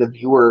leaving the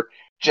viewer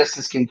just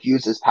as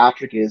confused as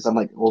Patrick is. I'm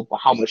like, well,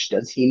 how much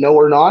does he know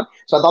or not?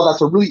 So I thought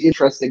that's a really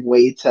interesting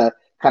way to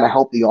kind of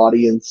help the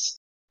audience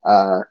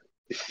uh,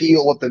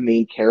 feel what the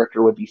main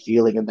character would be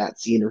feeling in that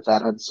scene or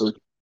that uncertainty.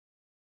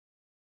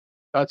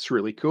 That's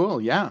really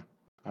cool. Yeah.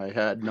 I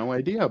had no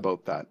idea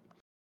about that.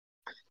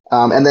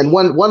 And then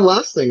one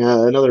last thing,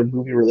 another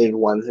movie related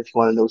one, if you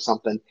want to know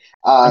something.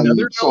 Another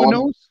no So one on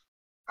knows?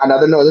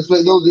 another no, this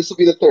will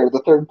be the third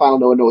and final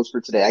no one knows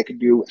for today. I could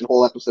do a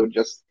whole episode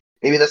just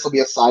maybe this will be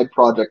a side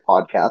project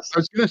podcast. I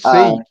was going to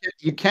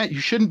say, Uh, you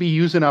shouldn't be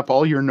using up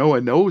all your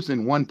Noah knows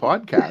in one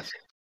podcast.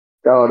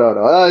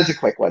 no, it's a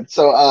quick one.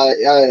 So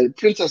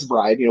Princess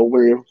Bride,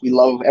 where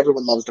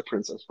everyone loves the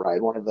Princess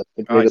Bride, one of the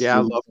greatest Yeah, I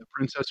love movies the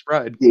Princess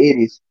Bride. the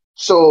 80s.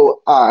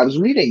 So I was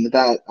reading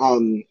that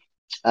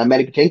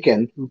Manny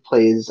Patinkin, who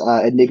plays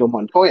Inigo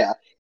Montoya,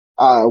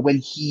 when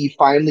he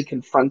finally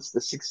confronts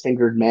the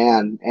six-fingered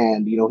man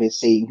and, his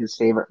saying his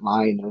favorite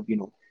line of,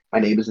 my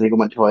name is Inigo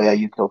Montoya,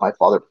 you killed my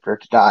father, prepare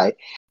to die.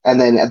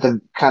 And then at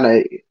the kind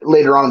of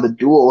later on in the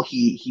duel,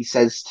 he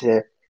says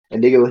to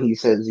Inigo, he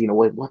says,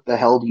 what the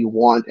hell do you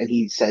want? And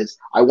he says,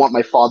 I want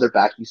my father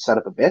back, you son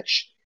of a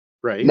bitch.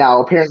 Right.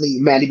 Now, apparently,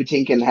 Mandy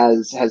Patinkin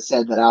has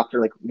said that after,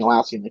 like,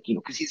 asking, like,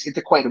 because it's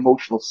a quite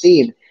emotional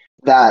scene,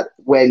 that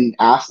when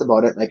asked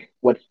about it, like,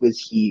 what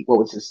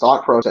was his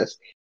thought process,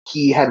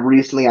 he had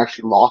recently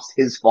actually lost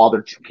his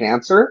father to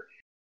cancer.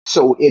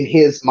 So in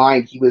his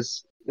mind, he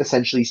was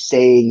essentially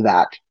saying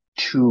that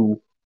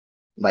to,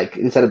 like,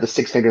 instead of the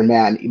six-fingered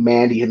man,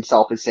 Mandy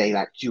himself is saying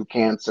that to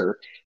cancer,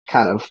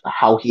 kind of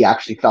how he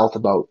actually felt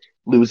about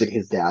losing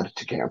his dad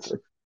to cancer.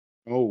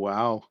 Oh,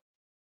 wow.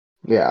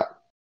 Yeah.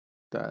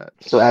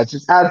 So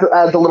That's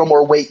adds a little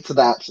more weight to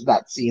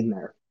that scene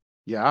there.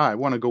 yeah. I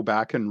want to go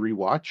back and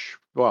rewatch.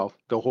 Well,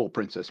 the whole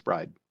Princess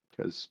Bride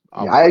because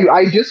Yeah,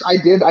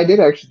 I did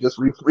actually just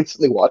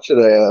recently watch it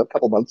a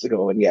couple months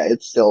ago, and yeah,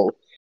 it still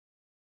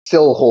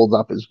holds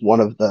up as one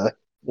of the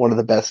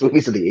best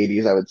movies of the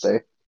 '80s, I would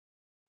say.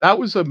 that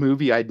was a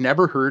movie I'd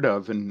never heard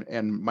of,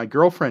 and my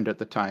girlfriend at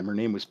the time, her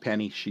name was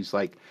Penny. She's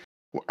like,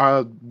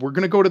 we're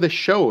gonna go to this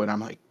show," and I'm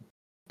like,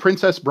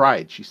 Princess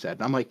Bride, she said.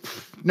 And I'm like,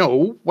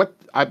 no, what?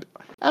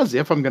 As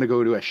if I'm going to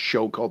go to a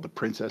show called The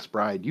Princess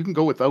Bride. You can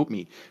go without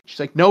me. She's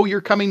like, no, you're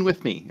coming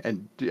with me.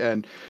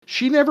 And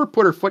she never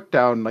put her foot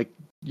down. Like,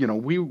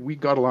 we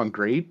got along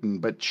great.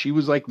 But she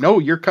was like, no,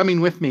 you're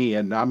coming with me.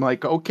 And I'm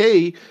like,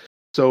 okay.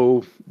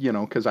 So,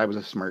 because I was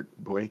a smart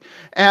boy.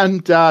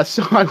 And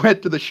so I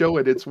went to the show,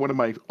 and it's one of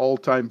my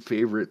all-time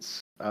favorites.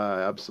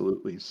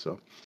 Absolutely. So,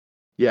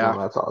 yeah, Oh,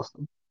 that's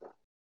awesome.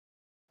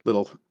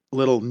 little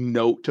little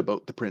note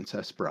about The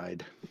Princess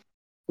Bride.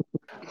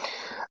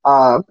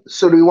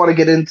 So do we want to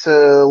get into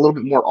a little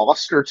bit more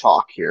Oscar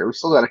talk here? We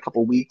still got a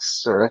couple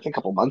weeks, or I think a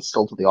couple months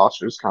still till the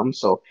Oscars come.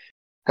 So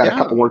got a Yeah.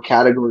 couple more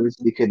categories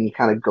we can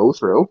kind of go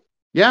through.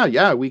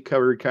 Yeah. We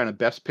covered kind of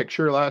best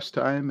picture last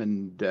time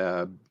and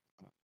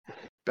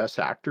best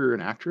actor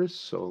and actress.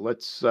 So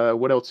let's.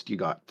 What else do you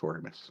got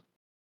for us?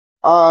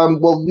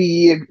 Well,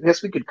 I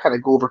guess we could kind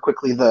of go over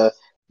quickly the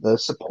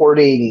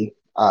supporting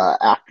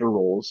actor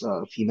roles,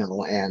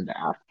 female and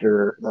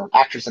actor, the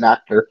actress and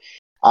actor.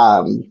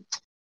 Um,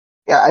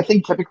 yeah, I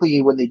think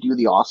typically when they do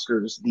the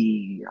Oscars,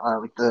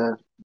 like the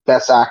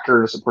best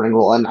actor supporting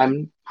role, and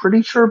I'm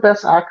pretty sure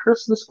best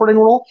actress in the supporting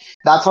role.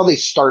 That's how they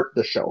start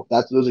the show.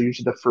 Those are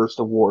usually the first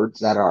awards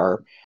that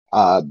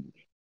uh,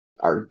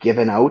 are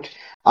given out.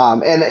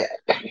 And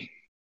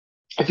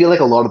I feel like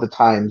a lot of the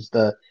times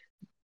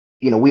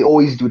we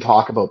always do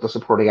talk about the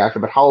supporting actor,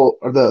 but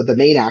or the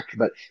main actor,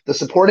 but the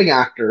supporting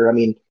actor, I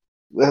mean,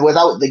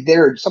 without like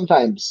they're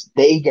sometimes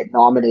they get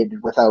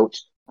nominated without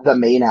the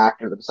main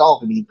actor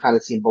themselves. I mean, you've kind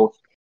of seen both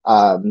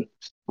um,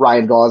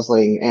 Ryan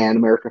Gosling and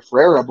America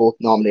Ferrera both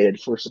nominated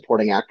for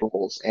supporting actor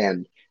roles,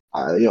 and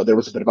there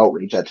was a bit of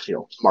outrage that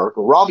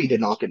Margot Robbie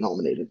did not get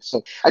nominated.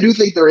 So I do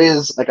think there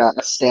is like a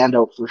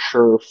standout for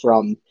sure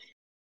from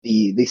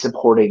the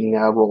supporting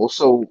role.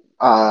 So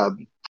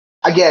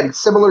again,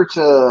 similar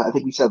to I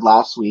think we said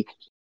last week,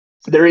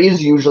 there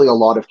is usually a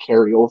lot of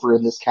carryover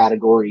in this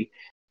category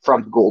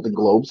from the Golden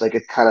Globes. Like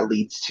it kind of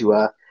leads to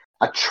a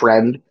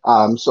trend.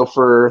 So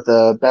for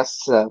the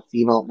best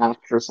female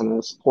actress in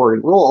a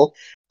supporting role,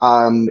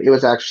 it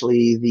was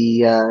actually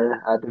the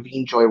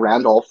Davine Joy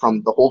Randolph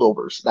from The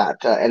Holdovers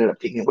that ended up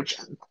taking it, which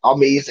is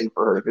amazing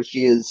for her because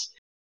she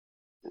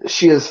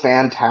is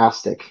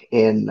fantastic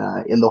in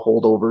The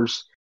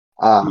Holdovers.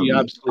 He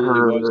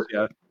absolutely was. Her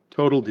Yeah,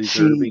 total she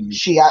deserving.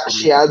 she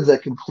she adds a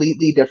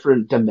completely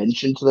different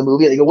dimension to the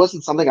movie. Like it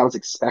wasn't something I was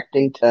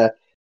expecting to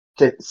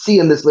see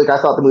in this. Like I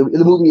thought the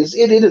movie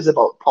it is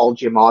about Paul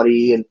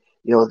Giamatti and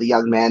the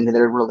young man and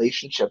their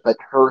relationship, but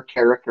her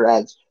character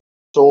adds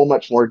so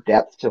much more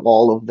depth to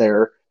all of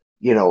their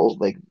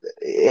like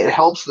it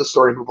helps the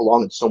story move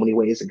along in so many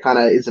ways. It kind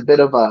of is a bit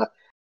of a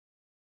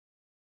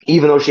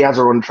even though she has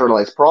her own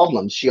internalized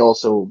problems, she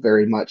also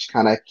very much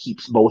kind of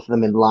keeps both of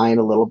them in line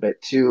a little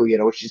bit too.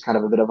 She's kind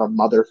of a bit of a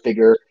mother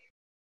figure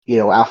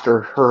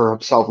after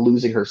herself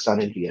losing her son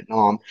in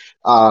Vietnam.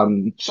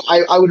 So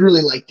I would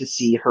really like to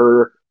see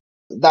her.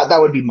 That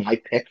would be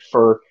my pick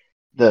for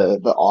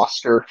the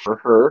Oscar for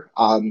her.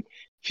 A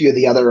few of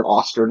the other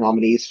Oscar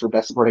nominees for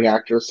Best Supporting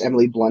Actress,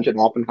 Emily Blunt in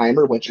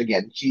Oppenheimer, which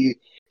again she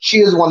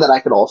is one that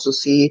I could also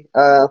see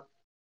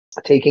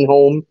taking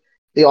home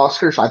the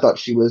Oscars. I thought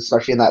she was,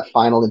 especially in that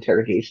final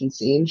interrogation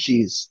scene,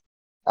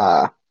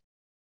 uh,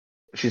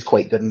 she's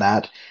quite good in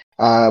that.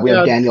 We have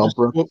Yeah, Danielle just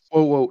Brooks.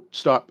 whoa,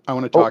 stop. I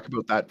want to Oh, talk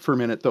about that for a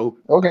minute, though.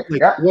 okay,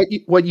 Like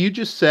yeah, what you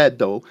just said,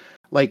 though,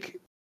 like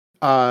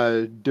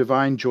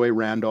Divine Joy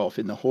Randolph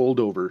in The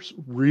Holdovers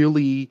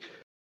really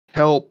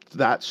helped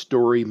that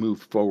story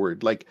move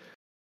forward. Like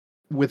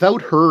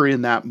without her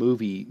in that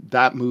movie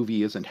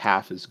isn't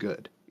half as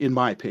good, in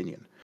my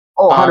opinion.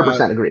 oh, Uh,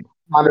 100% agreed.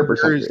 100%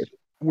 whereas agreed.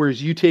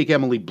 whereas you take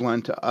Emily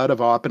Blunt out of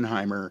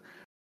Oppenheimer,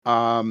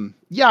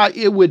 yeah,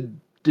 it would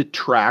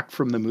detract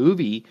from the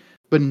movie,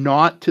 but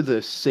not to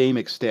the same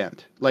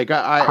extent. Like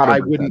I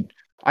 100%.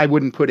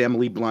 wouldn't put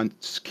Emily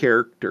Blunt's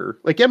character,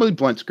 like Emily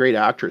Blunt's a great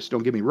actress,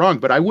 don't get me wrong,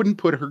 but I wouldn't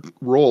put her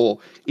role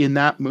in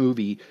that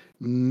movie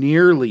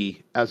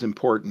nearly as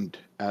important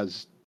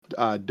as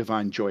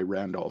Divine Joy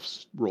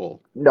Randolph's role.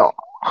 No,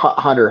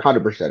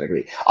 100%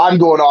 agree. I'm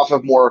going off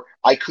of more,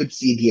 I could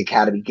see the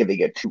Academy giving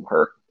it to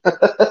her.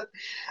 But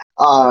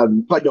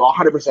no,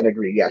 100%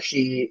 agree. Yeah,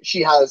 she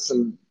has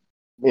some,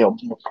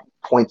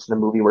 points in the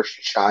movie where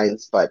she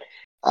shines, but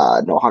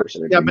no,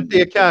 100% Yeah, agree. but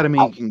the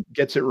Academy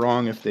gets it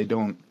wrong if they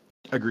don't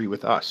agree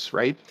with us,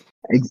 right?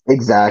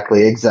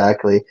 Exactly,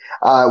 exactly.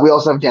 We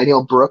also have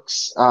Danielle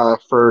Brooks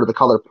for The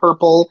Color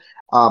Purple.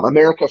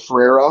 America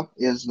Ferrera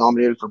is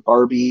nominated for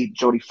Barbie.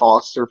 Jodie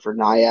Foster for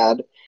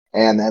Nyad.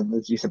 and then,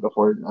 as you said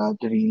before,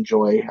 Davine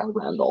Joy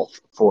Randolph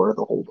for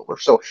The Holdover.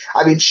 So,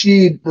 I mean,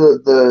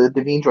 the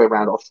Davine Joy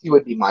Randolph, she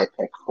would be my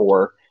pick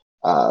for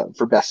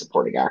best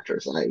supporting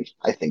actress, and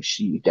I think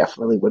she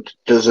definitely would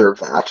deserve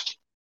that.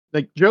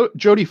 Like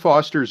Jodie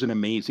Foster is an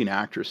amazing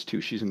actress too.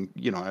 She's in,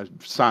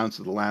 Silence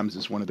of the Lambs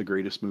is one of the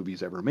greatest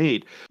movies ever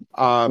made.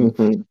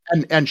 Mm-hmm.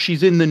 And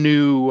she's in the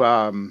new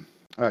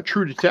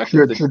True Detective.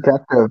 True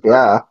Detective,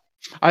 yeah.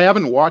 I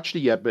haven't watched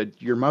it yet,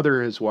 but your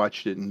mother has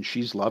watched it and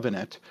she's loving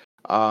it.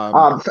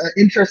 Um,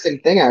 Interesting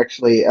thing,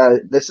 actually.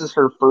 This is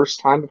her first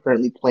time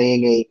apparently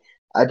playing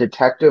a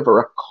detective or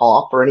a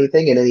cop or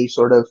anything in any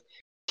sort of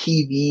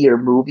TV or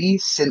movie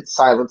since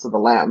Silence of the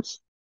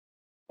Lambs.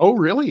 oh,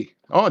 really?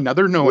 Oh,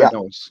 another no one Yeah,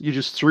 knows. You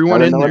just threw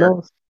one another in no one there.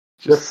 knows.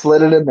 Just Just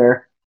slid it in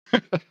there.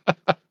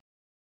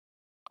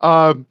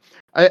 um,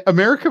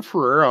 America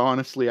Ferrera,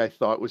 honestly, I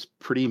thought was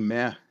pretty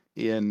meh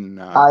in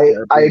I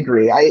Barbie.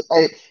 agree. I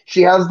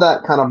she has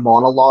that kind of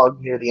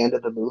monologue near the end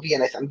of the movie,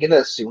 and I'm gonna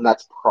assume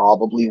that's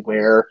probably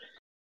where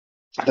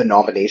the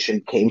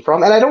nomination came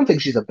from. And I don't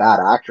think she's a bad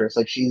actress.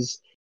 Like she's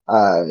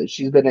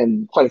been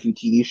in quite a few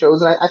TV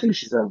shows, and I think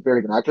she's a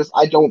very good actress.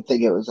 I don't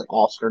think it was an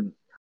Oscar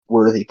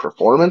worthy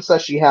performance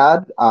that she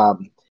had.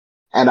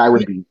 And I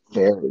would be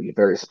very,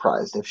 very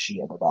surprised if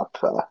she ended up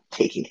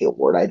taking the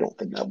award. I don't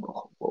think that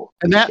will be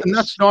And the and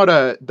case.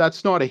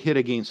 that's not a hit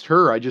against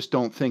her. I just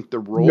don't think the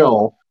role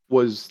No,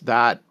 was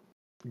that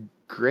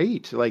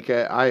great. Like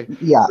I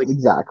yeah, like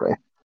exactly.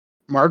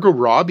 Margot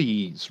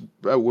Robbie's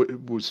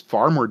was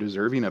far more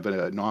deserving of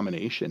a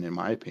nomination, in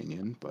my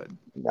opinion. But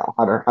No,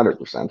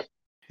 100%.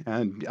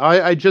 and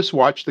I just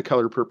watched The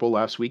Color Purple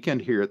last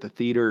weekend here at the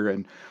theater,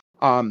 and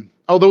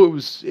although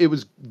it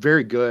was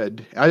very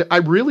good, I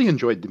really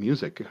enjoyed the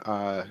music.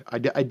 I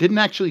didn't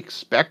actually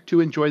expect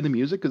to enjoy the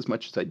music as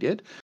much as I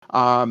did.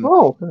 Um,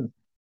 Oh, good.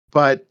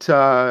 but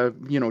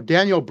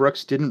Danielle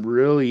Brooks didn't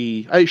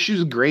really. She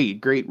was a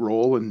great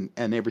role and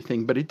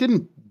everything, but it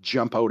didn't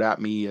jump out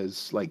at me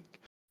as like,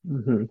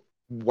 Hmm.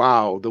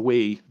 wow, the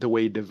way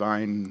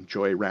Divine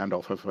Joy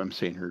Randolph, if I'm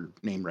saying her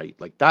name right,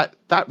 like that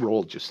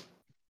role just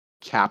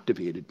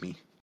captivated me.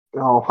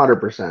 Oh,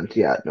 100%.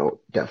 Yeah, no,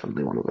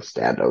 definitely one of the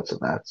standouts of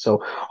that.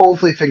 So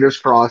hopefully, fingers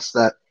crossed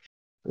that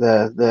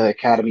the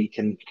Academy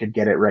can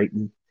get it right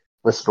and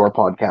listen to our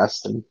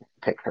podcast and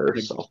pick her.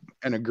 and, So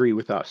and agree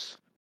with us.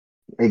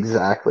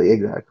 exactly.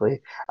 Yeah.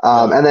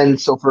 And then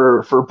so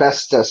for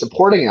best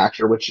supporting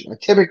actor, which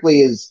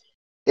typically is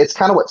it's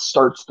kind of what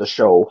starts the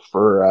show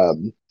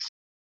for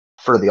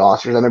the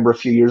Oscars. I remember a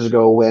few years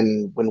ago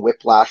when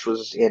Whiplash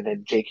was in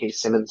and J.K.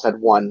 Simmons had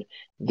won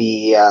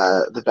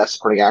the best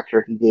supporting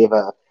actor. He gave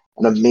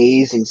an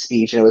amazing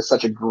speech, and it was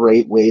such a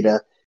great way to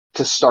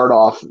start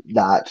off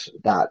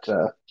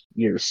that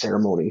year's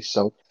ceremony.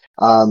 So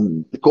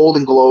the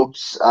Golden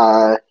Globes,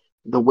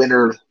 the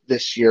winner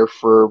this year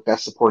for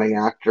best supporting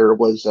actor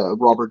was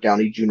Robert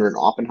Downey Jr. in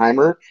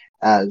Oppenheimer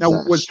Now, as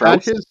was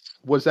that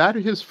Strauss.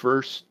 his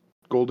first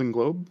Golden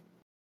Globe?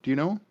 Do you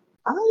know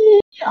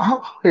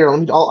Here,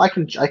 I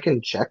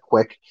can check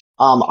quick.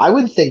 I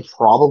would think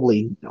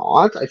probably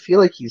not. I feel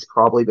like he's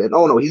probably been.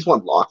 Oh no, he's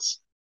won lots.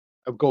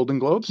 of Golden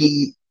Globes?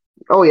 He,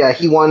 oh yeah,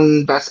 he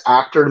won Best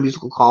Actor in a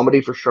Musical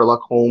Comedy for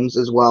Sherlock Holmes,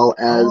 as well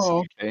as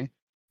Oh, okay.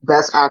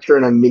 Best Actor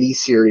in a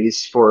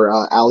Miniseries for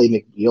Ally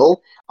McBeal.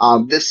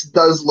 This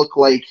does look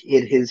like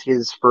it is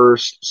his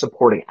first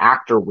supporting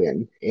actor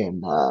win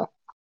in the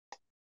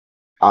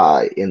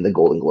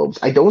Golden Globes.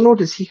 I don't know.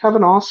 Does he have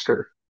an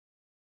Oscar?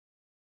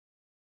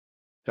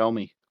 Tell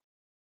me.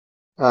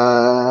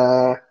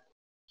 Uh,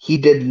 He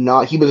did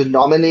not. He was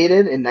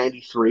nominated in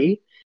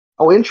 '93.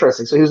 Oh,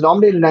 interesting. So he was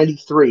nominated in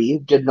 '93,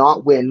 did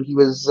not win. He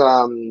was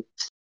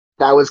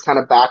that was kind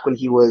of back when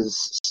he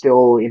was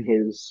still in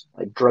his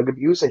like drug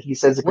abuse, and he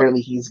says What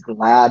apparently he's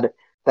glad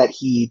that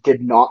he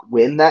did not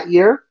win that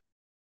year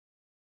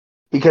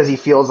because he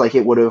feels like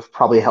it would have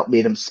probably helped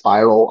made him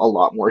spiral a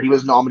lot more. He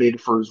was nominated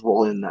for his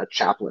role in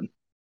Chaplin.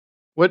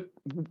 what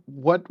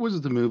what was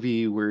the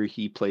movie where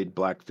he played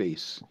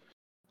blackface?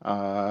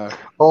 Uh,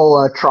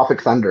 Oh,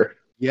 Tropic Thunder.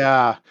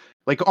 yeah.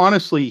 Like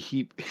honestly,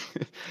 he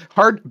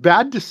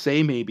bad to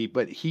say maybe,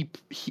 but he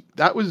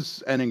that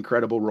was an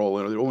incredible role,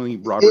 and only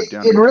It Robert it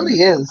Downey Jr.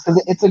 really is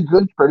because it's a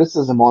good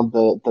criticism on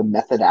the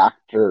method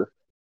actor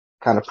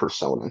kind of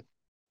persona.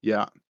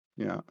 Yeah.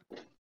 Yeah.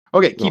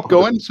 Okay, No, keep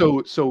going.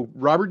 100%. So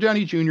Robert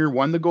Downey Jr.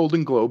 won the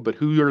Golden Globe, but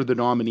who are the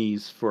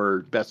nominees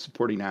for Best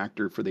Supporting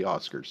Actor for the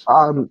Oscars?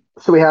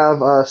 So we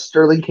have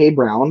Sterling K.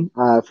 Brown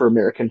for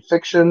American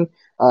Fiction,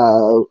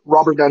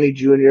 Robert Downey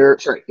Jr.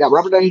 Sorry, yeah,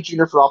 Robert Downey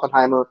Jr. for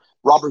Oppenheimer,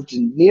 Robert De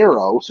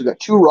Niro. So we got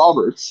two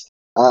Roberts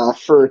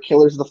for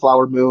Killers of the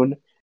Flower Moon,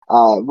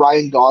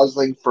 Ryan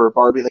Gosling for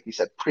Barbie, like we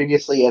said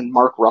previously, and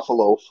Mark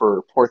Ruffalo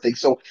for Poor Things.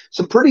 So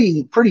some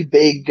pretty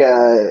big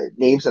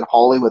names in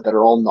Hollywood that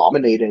are all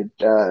nominated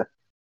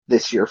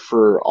this year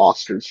for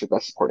Oscars for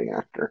Best Supporting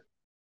Actor.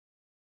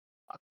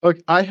 Look,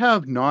 I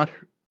have not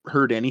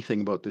heard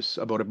anything about this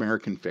about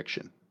American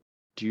Fiction.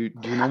 Do you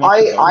know much I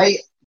about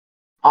it?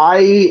 I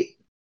I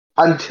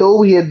until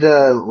we had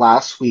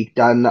last week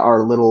done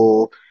our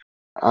little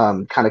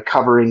kind of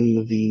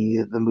covering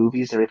the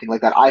movies and everything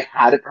like that. I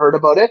hadn't heard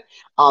about it.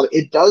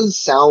 It does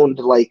sound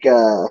like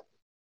a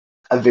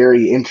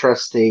very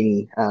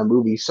interesting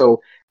movie.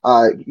 So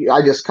I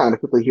just kind of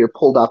quickly here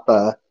pulled up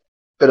a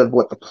bit of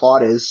what the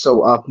plot is.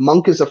 So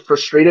Monk is a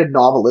frustrated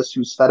novelist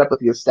who's fed up with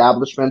the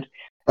establishment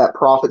that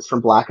profits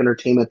from black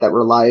entertainment that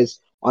relies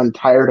on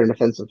tired and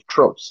offensive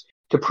tropes.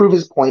 To prove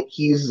his point,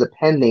 he uses a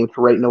pen name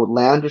to write an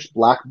outlandish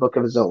black book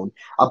of his own,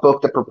 a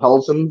book that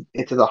propels him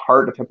into the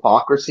heart of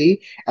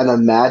hypocrisy and the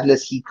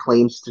madness he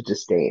claims to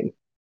disdain.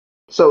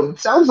 So it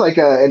sounds like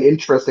an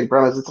interesting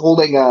premise. It's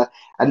holding a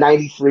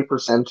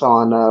 93%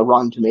 on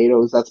Rotten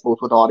Tomatoes. That's both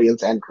with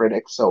audience and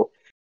critics. So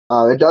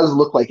it does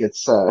look like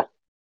it's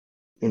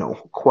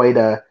quite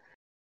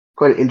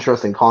an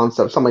interesting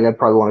concept. Something I'd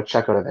probably want to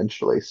check out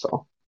eventually.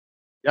 So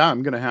Yeah,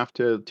 I'm gonna have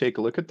to take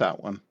a look at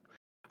that one.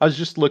 I was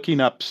just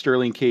looking up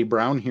Sterling K.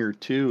 Brown here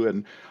too,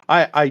 and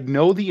I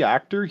know the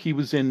actor. He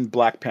was in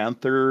Black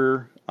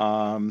Panther.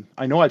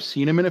 I know I've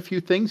seen him in a few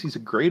things. He's a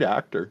great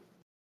actor.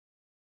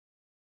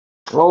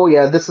 oh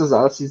yeah, This Is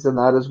Us. He's in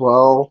that as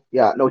well.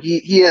 Yeah, no, he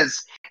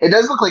is. It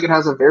does look like it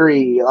has a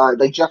very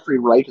like Jeffrey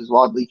Wright as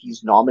well. I believe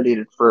he's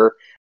nominated for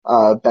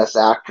best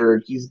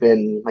actor. He's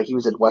been like he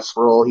was in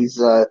Westworld. He's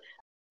the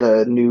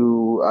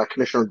new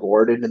Commissioner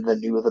Gordon in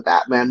the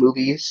Batman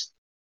movies.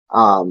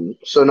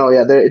 So no,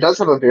 yeah, it does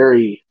have a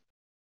very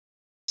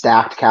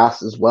stacked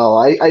cast as well.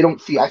 I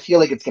feel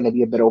like it's going to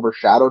be a bit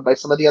overshadowed by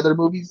some of the other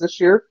movies this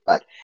year,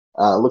 but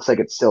it looks like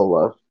it's still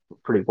a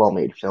pretty well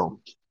made film.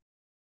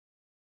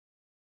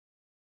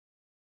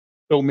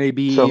 So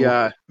maybe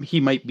So he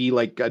might be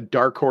like a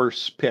dark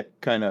horse pick,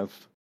 kind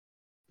of,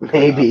 perhaps.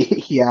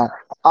 maybe, yeah.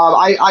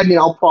 I mean,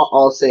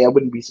 I'll say I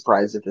wouldn't be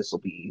surprised if this will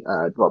be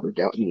Robert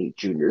Downey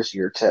Jr.'s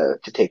year to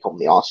take home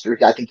the Oscar.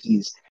 I think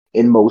he's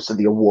in most of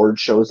the award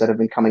shows that have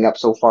been coming up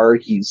so far.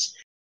 He's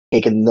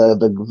taken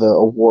the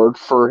award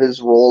for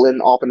his role in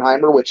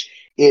Oppenheimer, which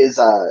is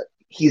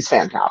he's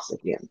fantastic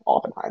in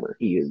Oppenheimer.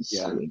 He is.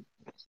 I Yeah, mean,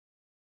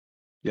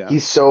 yeah.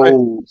 he's I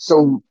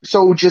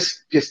so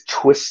just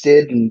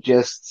twisted and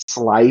just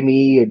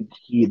slimy, and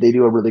they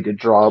do a really good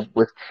job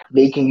with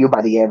making you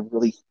by the end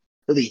really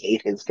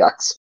hate his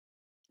guts.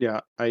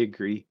 yeah, I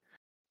agree.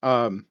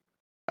 Um,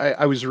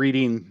 I was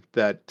reading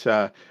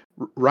that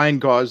Ryan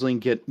Gosling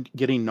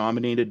getting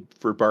nominated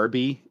for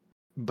Barbie,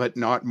 but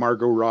not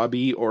Margot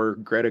Robbie or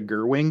Greta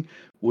Gerwig,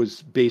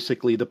 was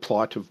basically the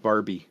plot of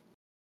Barbie.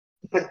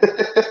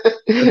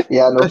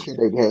 Yeah, no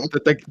kidding. Hey,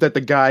 That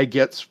the guy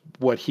gets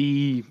what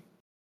he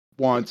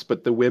wants,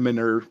 but the women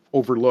are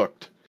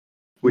overlooked,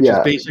 which is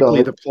yeah,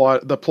 basically no.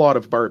 the plot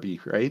of Barbie,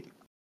 right?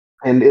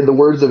 And in the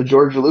words of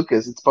George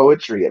Lucas, it's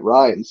poetry. It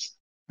rhymes.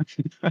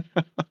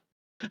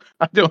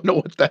 I don't know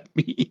what that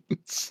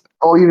means.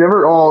 Oh, you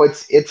never? Oh,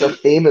 it's a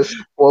famous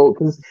quote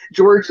because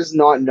George is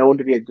not known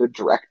to be a good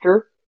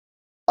director,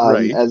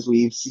 Right. as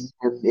we've seen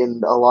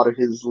in a lot of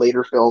his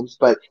later films.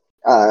 But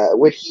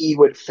when he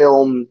would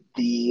film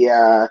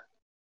the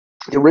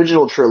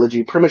original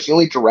trilogy, pretty much the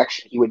only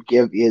direction he would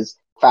give is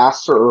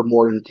faster or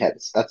more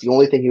intense. That's the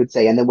only thing he would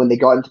say. And then when they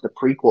got into the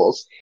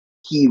prequels,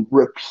 he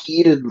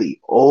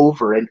repeatedly,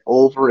 over and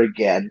over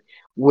again,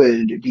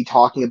 would be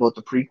talking about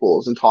the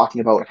prequels and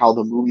talking about how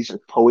the movies are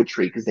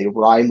poetry because they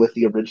rhyme with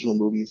the original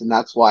movies, and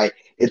that's why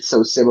it's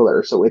so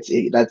similar. So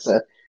that's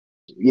a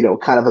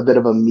kind of a bit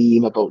of a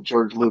meme about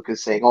George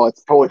Lucas saying, "Oh,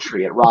 it's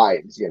poetry, it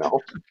rhymes."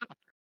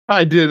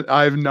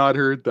 I've not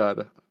heard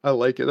that. I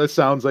like it. That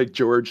sounds like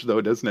George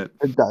though, doesn't it?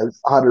 It does,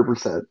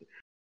 100%.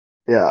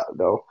 Yeah,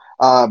 no.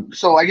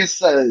 So I guess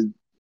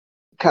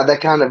kind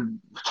of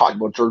talking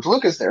about George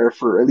Lucas there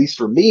for at least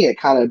for me, it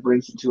kind of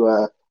brings into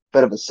a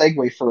bit of a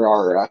segue for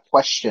our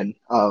question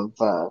of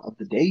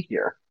the day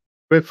here.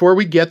 Before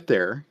we get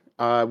there,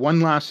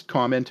 one last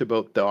comment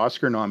about the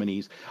Oscar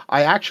nominees.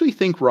 I actually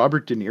think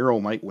Robert De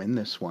Niro might win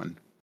this one.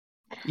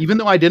 Even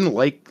though I didn't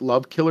like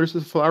Love Killers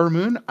of the Flower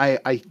Moon,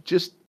 I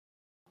just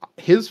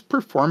his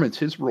performance,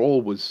 his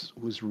role was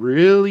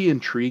really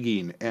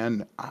intriguing,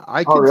 and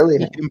Oh,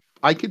 really?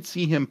 I could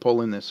see him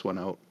pulling this one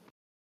out.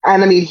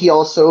 And I mean, he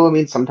also, I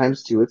mean,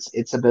 sometimes too,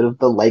 it's a bit of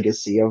the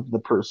legacy of the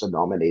person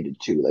nominated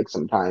too. Like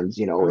sometimes,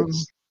 Um,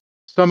 it's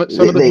some of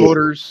the they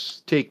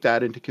voters take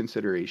that into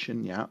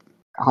consideration. Yeah.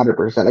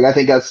 100%. Like I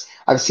think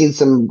I've seen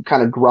some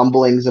kind of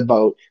grumblings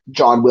about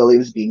John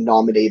Williams being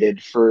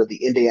nominated for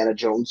the Indiana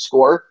Jones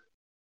score,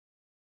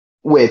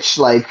 which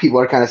like people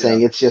are kind of Yeah.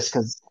 saying it's just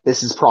because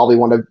this is probably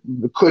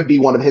could be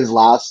one of his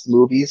last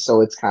movies,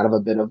 so it's kind of a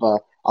bit of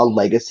a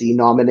legacy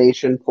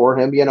nomination for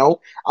him.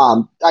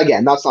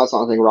 Again, that's not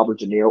something Robert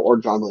De Niro or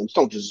John Williams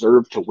don't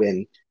deserve to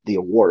win the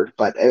award,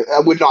 but it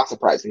would not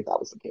surprise me if that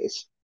was the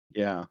case.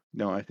 Yeah.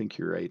 No, I think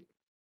you're right.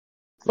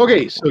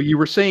 Okay, so 100%. you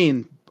were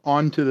saying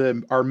on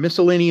to our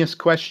miscellaneous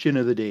question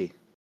of the day.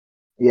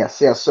 Yes,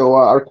 yes. So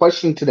our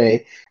question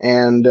today,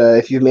 and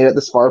if you've made it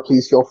this far,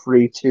 please feel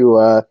free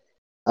to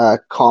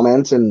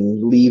comment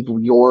and leave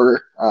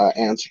your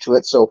answer to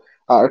it. So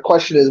our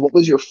question is, what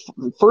was your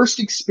first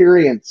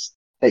experience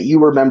that you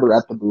remember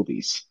at the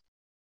movies?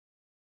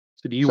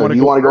 So do you So want do to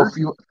you go want to go?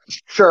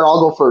 first? Sure,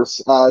 I'll go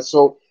first.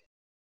 So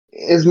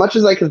as much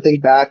as I can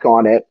think back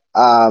on it,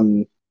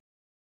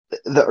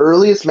 the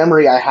earliest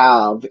memory I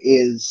have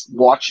is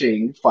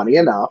watching, funny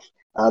enough,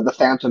 The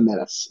Phantom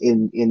Menace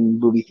in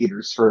movie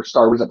theaters for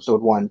Star Wars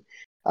Episode One,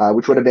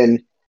 which would have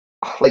been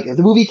like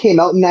the movie came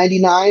out in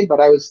 '99, but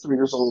I was 3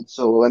 years old,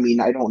 so I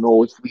mean I don't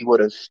know if we would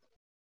have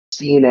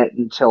seen it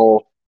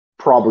until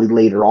probably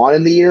later on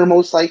in the year,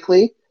 most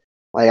likely.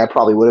 Like I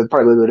probably would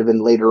have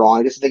been later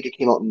on. I just think it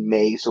came out in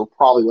May, so it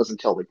probably wasn't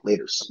until like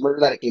later summer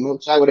that it came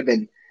out. So I would have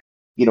been,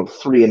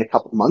 three in a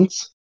couple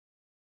months.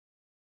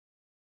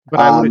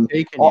 But I would have Um,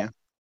 taken you.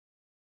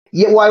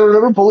 yeah, well, I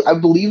remember both. I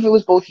believe it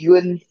was both you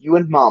and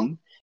Mom,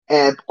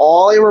 and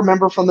all I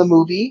remember from the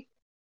movie,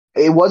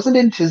 it wasn't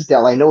in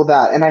Tisdale. I know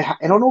that, and I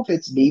don't know if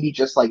it's maybe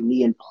just like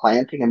me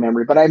implanting a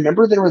memory, but I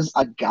remember there was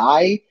a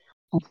guy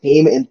who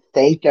came and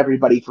thanked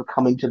everybody for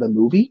coming to the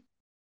movie.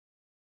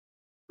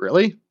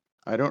 Really?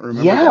 I don't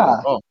remember that at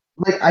Yeah. all.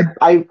 Like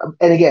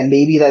and again,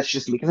 maybe that's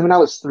just me because I mean I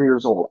was 3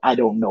 years old. I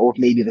don't know if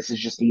maybe this is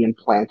just me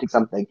implanting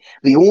something.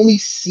 The only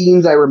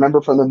scenes I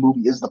remember from the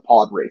movie is the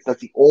pod race. That's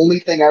the only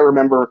thing I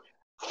remember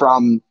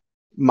from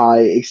my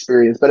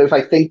experience. But if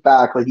I think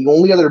back, like the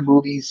only other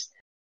movies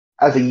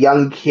as a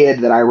young kid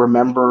that I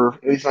remember,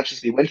 as much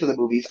as we went to the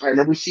movies, I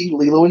remember seeing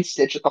Lilo and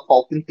Stitch at the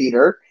Falcon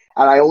Theater,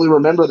 and I only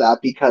remember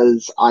that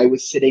because I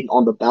was sitting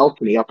on the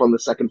balcony up on the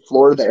second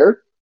floor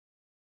there.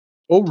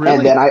 Oh,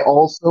 And then really? I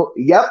also,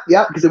 yep,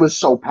 because it was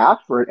so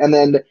packed for it. And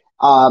then,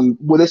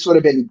 well, this would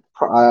have been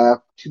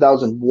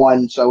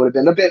 2001, so I would have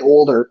been a bit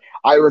older.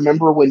 I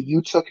remember when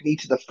you took me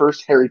to the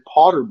first Harry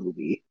Potter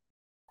movie.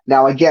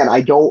 Now, again, I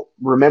don't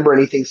remember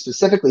anything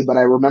specifically, but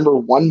I remember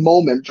one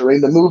moment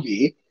during the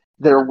movie,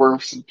 there were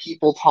some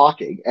people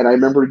talking, and I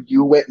remember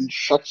you went and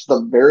shushed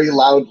them very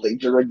loudly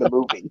during the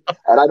movie.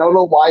 And I don't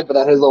know why, but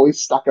that has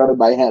always stuck out in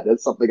my head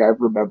as something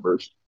I've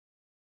remembered.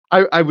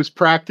 I was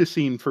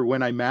practicing for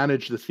when I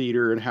manage the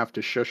theater and have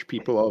to shush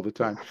people all the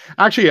time.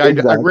 Actually, I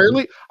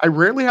Exactly.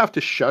 rarely have to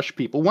shush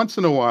people once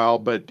in a while,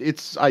 but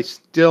I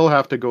still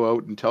have to go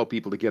out and tell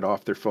people to get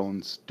off their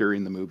phones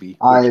during the movie,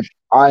 I which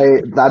I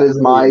is that is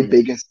really my annoying.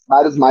 biggest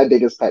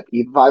pet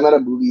peeve. If I'm at a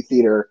movie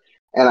theater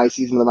and I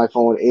see something on my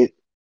phone, it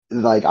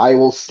like I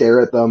will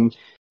stare at them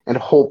and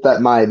hope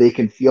that my they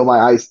can feel my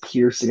eyes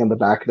piercing on the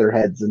back of their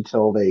heads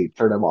until they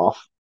turn them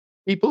off.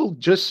 People,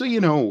 just so you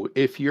know,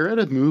 if you're at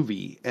a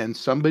movie and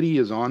somebody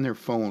is on their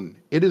phone,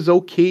 it is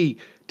okay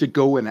to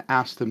go and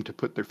ask them to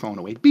put their phone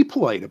away. Be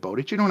polite about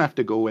it. You don't have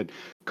to go and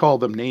call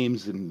them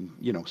names and,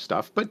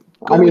 stuff, but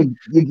I go and mean,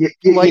 you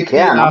politely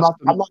can. ask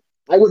them. I'm not.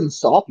 I wouldn't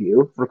stop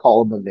you for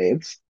calling them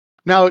names.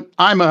 Now,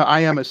 I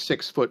am a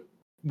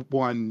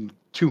 6'1",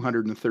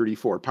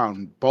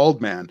 234-pound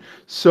bald man.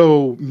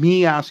 So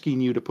me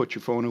asking you to put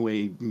your phone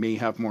away may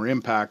have more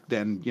impact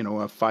than,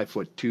 a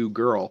 5'2"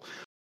 girl.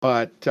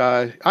 But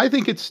I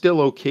think it's still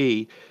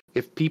okay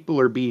if people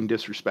are being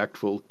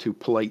disrespectful to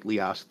politely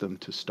ask them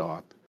to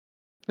stop.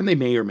 And they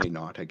may or may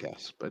not, I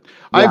guess. But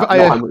I've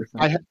Yeah, no,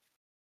 100%. I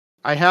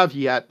I have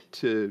yet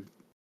to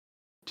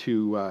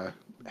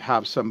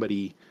have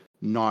somebody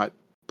not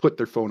put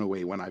their phone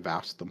away when I've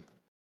asked them.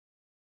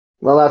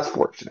 Well, that's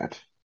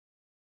fortunate.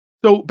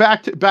 So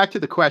back to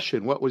the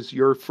question, what was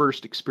your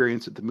first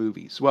experience at the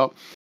movies? Well,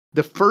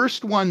 the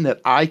first one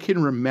that I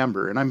can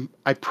remember, and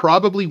I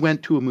probably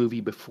went to a movie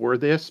before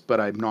this,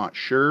 but I'm not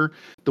sure.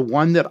 The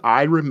one that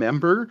I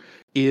remember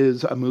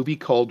is a movie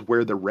called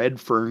Where the Red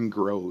Fern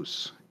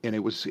Grows. And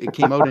it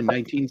came out in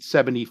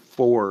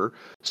 1974.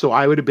 So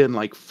I would have been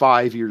like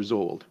 5 years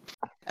old.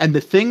 And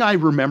the thing I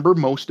remember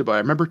most about, I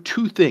remember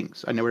two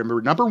things. I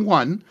remember number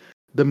one,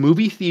 the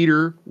movie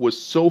theater was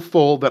so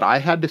full that I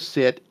had to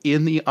sit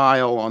in the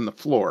aisle on the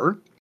floor.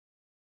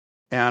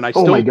 And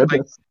Oh my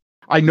goodness,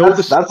 I know the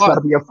that's got spot.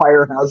 to be a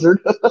fire hazard.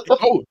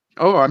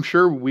 I'm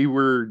sure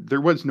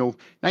there was no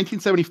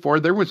 1974,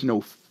 there was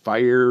no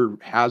fire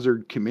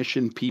hazard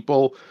commission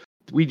people.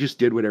 We just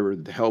did whatever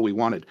the hell we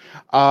wanted.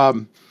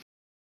 Um,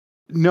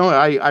 no,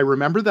 I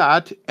remember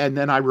that. And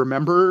then I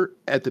remember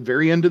at the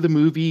very end of the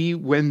movie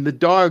when the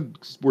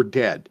dogs were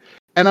dead.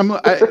 And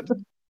I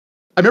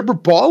remember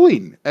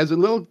bawling as a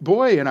little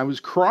boy and I was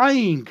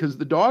crying because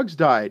the dogs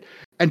died.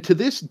 And to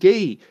this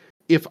day,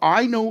 if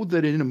I know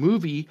that in a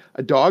movie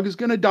a dog is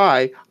going to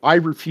die, I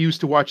refuse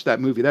to watch that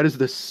movie. That is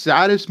the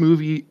saddest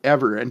movie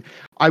ever. And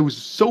I was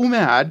so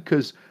mad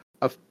because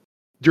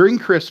during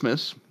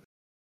Christmas,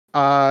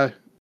 uh,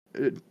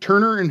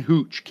 Turner and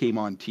Hooch came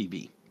on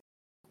TV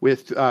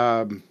with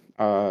Tom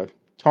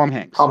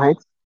Hanks. Tom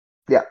Hanks.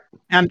 Yeah.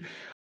 And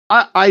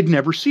I'd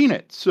never seen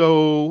it.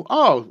 So,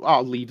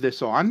 I'll leave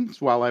this on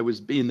while I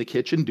was in the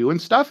kitchen doing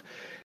stuff.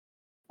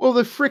 Well,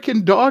 the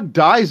freaking dog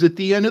dies at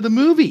the end of the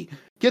movie,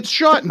 gets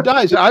shot and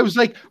dies. I was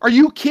like, are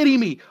you kidding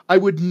me? I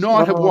would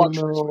not have Oh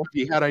watched this no.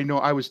 movie had I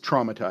known. I was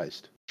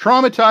traumatized.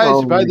 Traumatized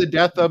Oh by my. the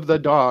death of the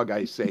dog,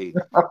 I say.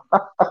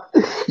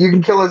 You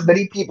can kill as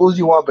many people as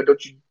you want, but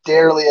don't you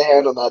dare lay a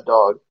hand on that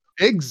dog.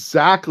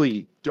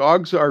 Exactly.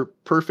 Dogs are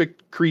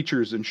perfect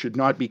creatures and should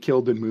not be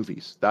killed in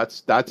movies.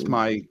 That's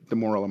the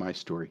moral of my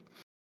story.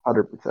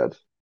 100%.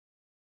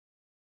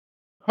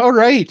 All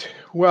right.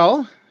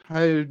 Well,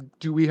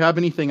 Do we have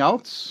anything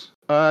else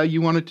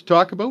you wanted to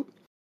talk about?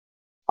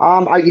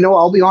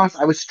 I'll be honest.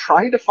 I was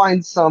trying to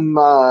find some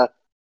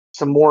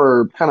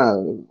more kind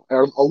of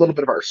a little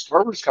bit of our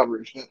Star Wars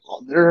coverage.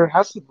 But there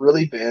hasn't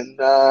really been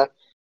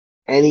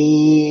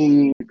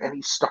any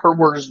Star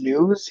Wars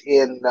news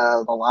in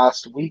the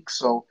last week,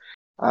 so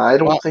I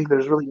don't Well, think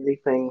there's really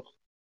anything.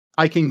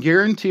 I can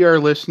guarantee our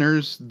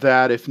listeners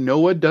that if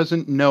Noah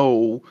doesn't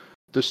know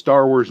the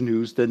Star Wars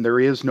news, then there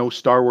is no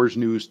Star Wars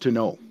news to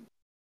know.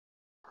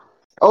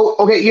 Oh,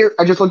 okay. Here,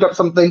 I just looked up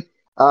something.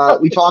 Oh,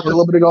 We of talked a course.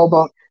 little bit ago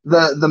about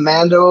the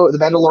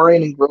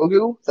Mandalorian and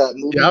Grogu, that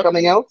movie Yep,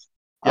 coming out.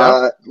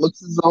 yep.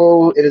 Looks as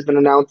though it has been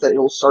announced that it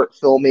will start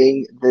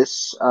filming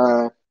this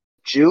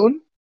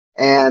June,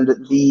 and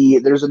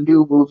there's a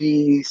new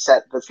movie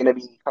set that's going to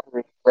be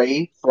covering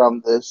Rey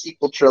from the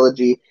sequel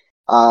trilogy.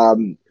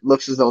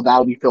 Looks as though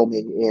that'll be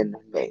filming in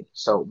May.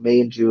 So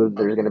May and June,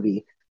 there's going to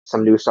be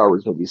some new Star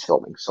Wars movies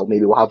filming. So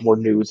maybe we'll have more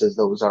news as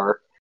those are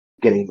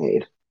getting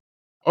made.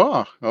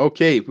 Oh,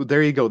 okay. Well,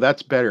 there you go.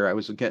 That's better. I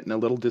was getting a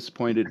little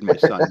disappointed in my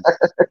son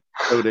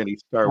without any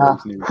Star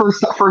Wars news.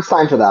 First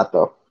time for that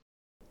though.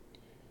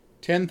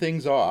 10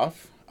 things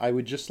off, I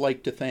would just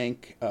like to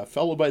thank a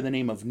fellow by the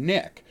name of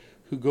Nick,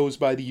 who goes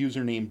by the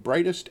username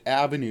Brightest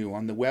Avenue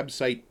on the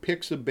website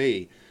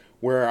Pixabay,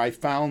 where I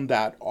found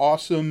that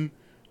awesome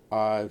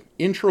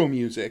intro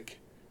music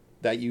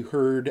that you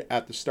heard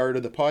at the start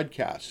of the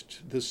podcast.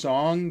 The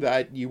song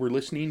that you were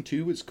listening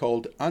to is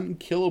called The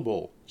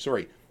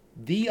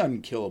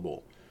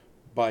Unkillable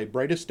by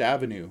Brightest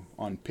Avenue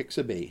on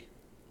Pixabay.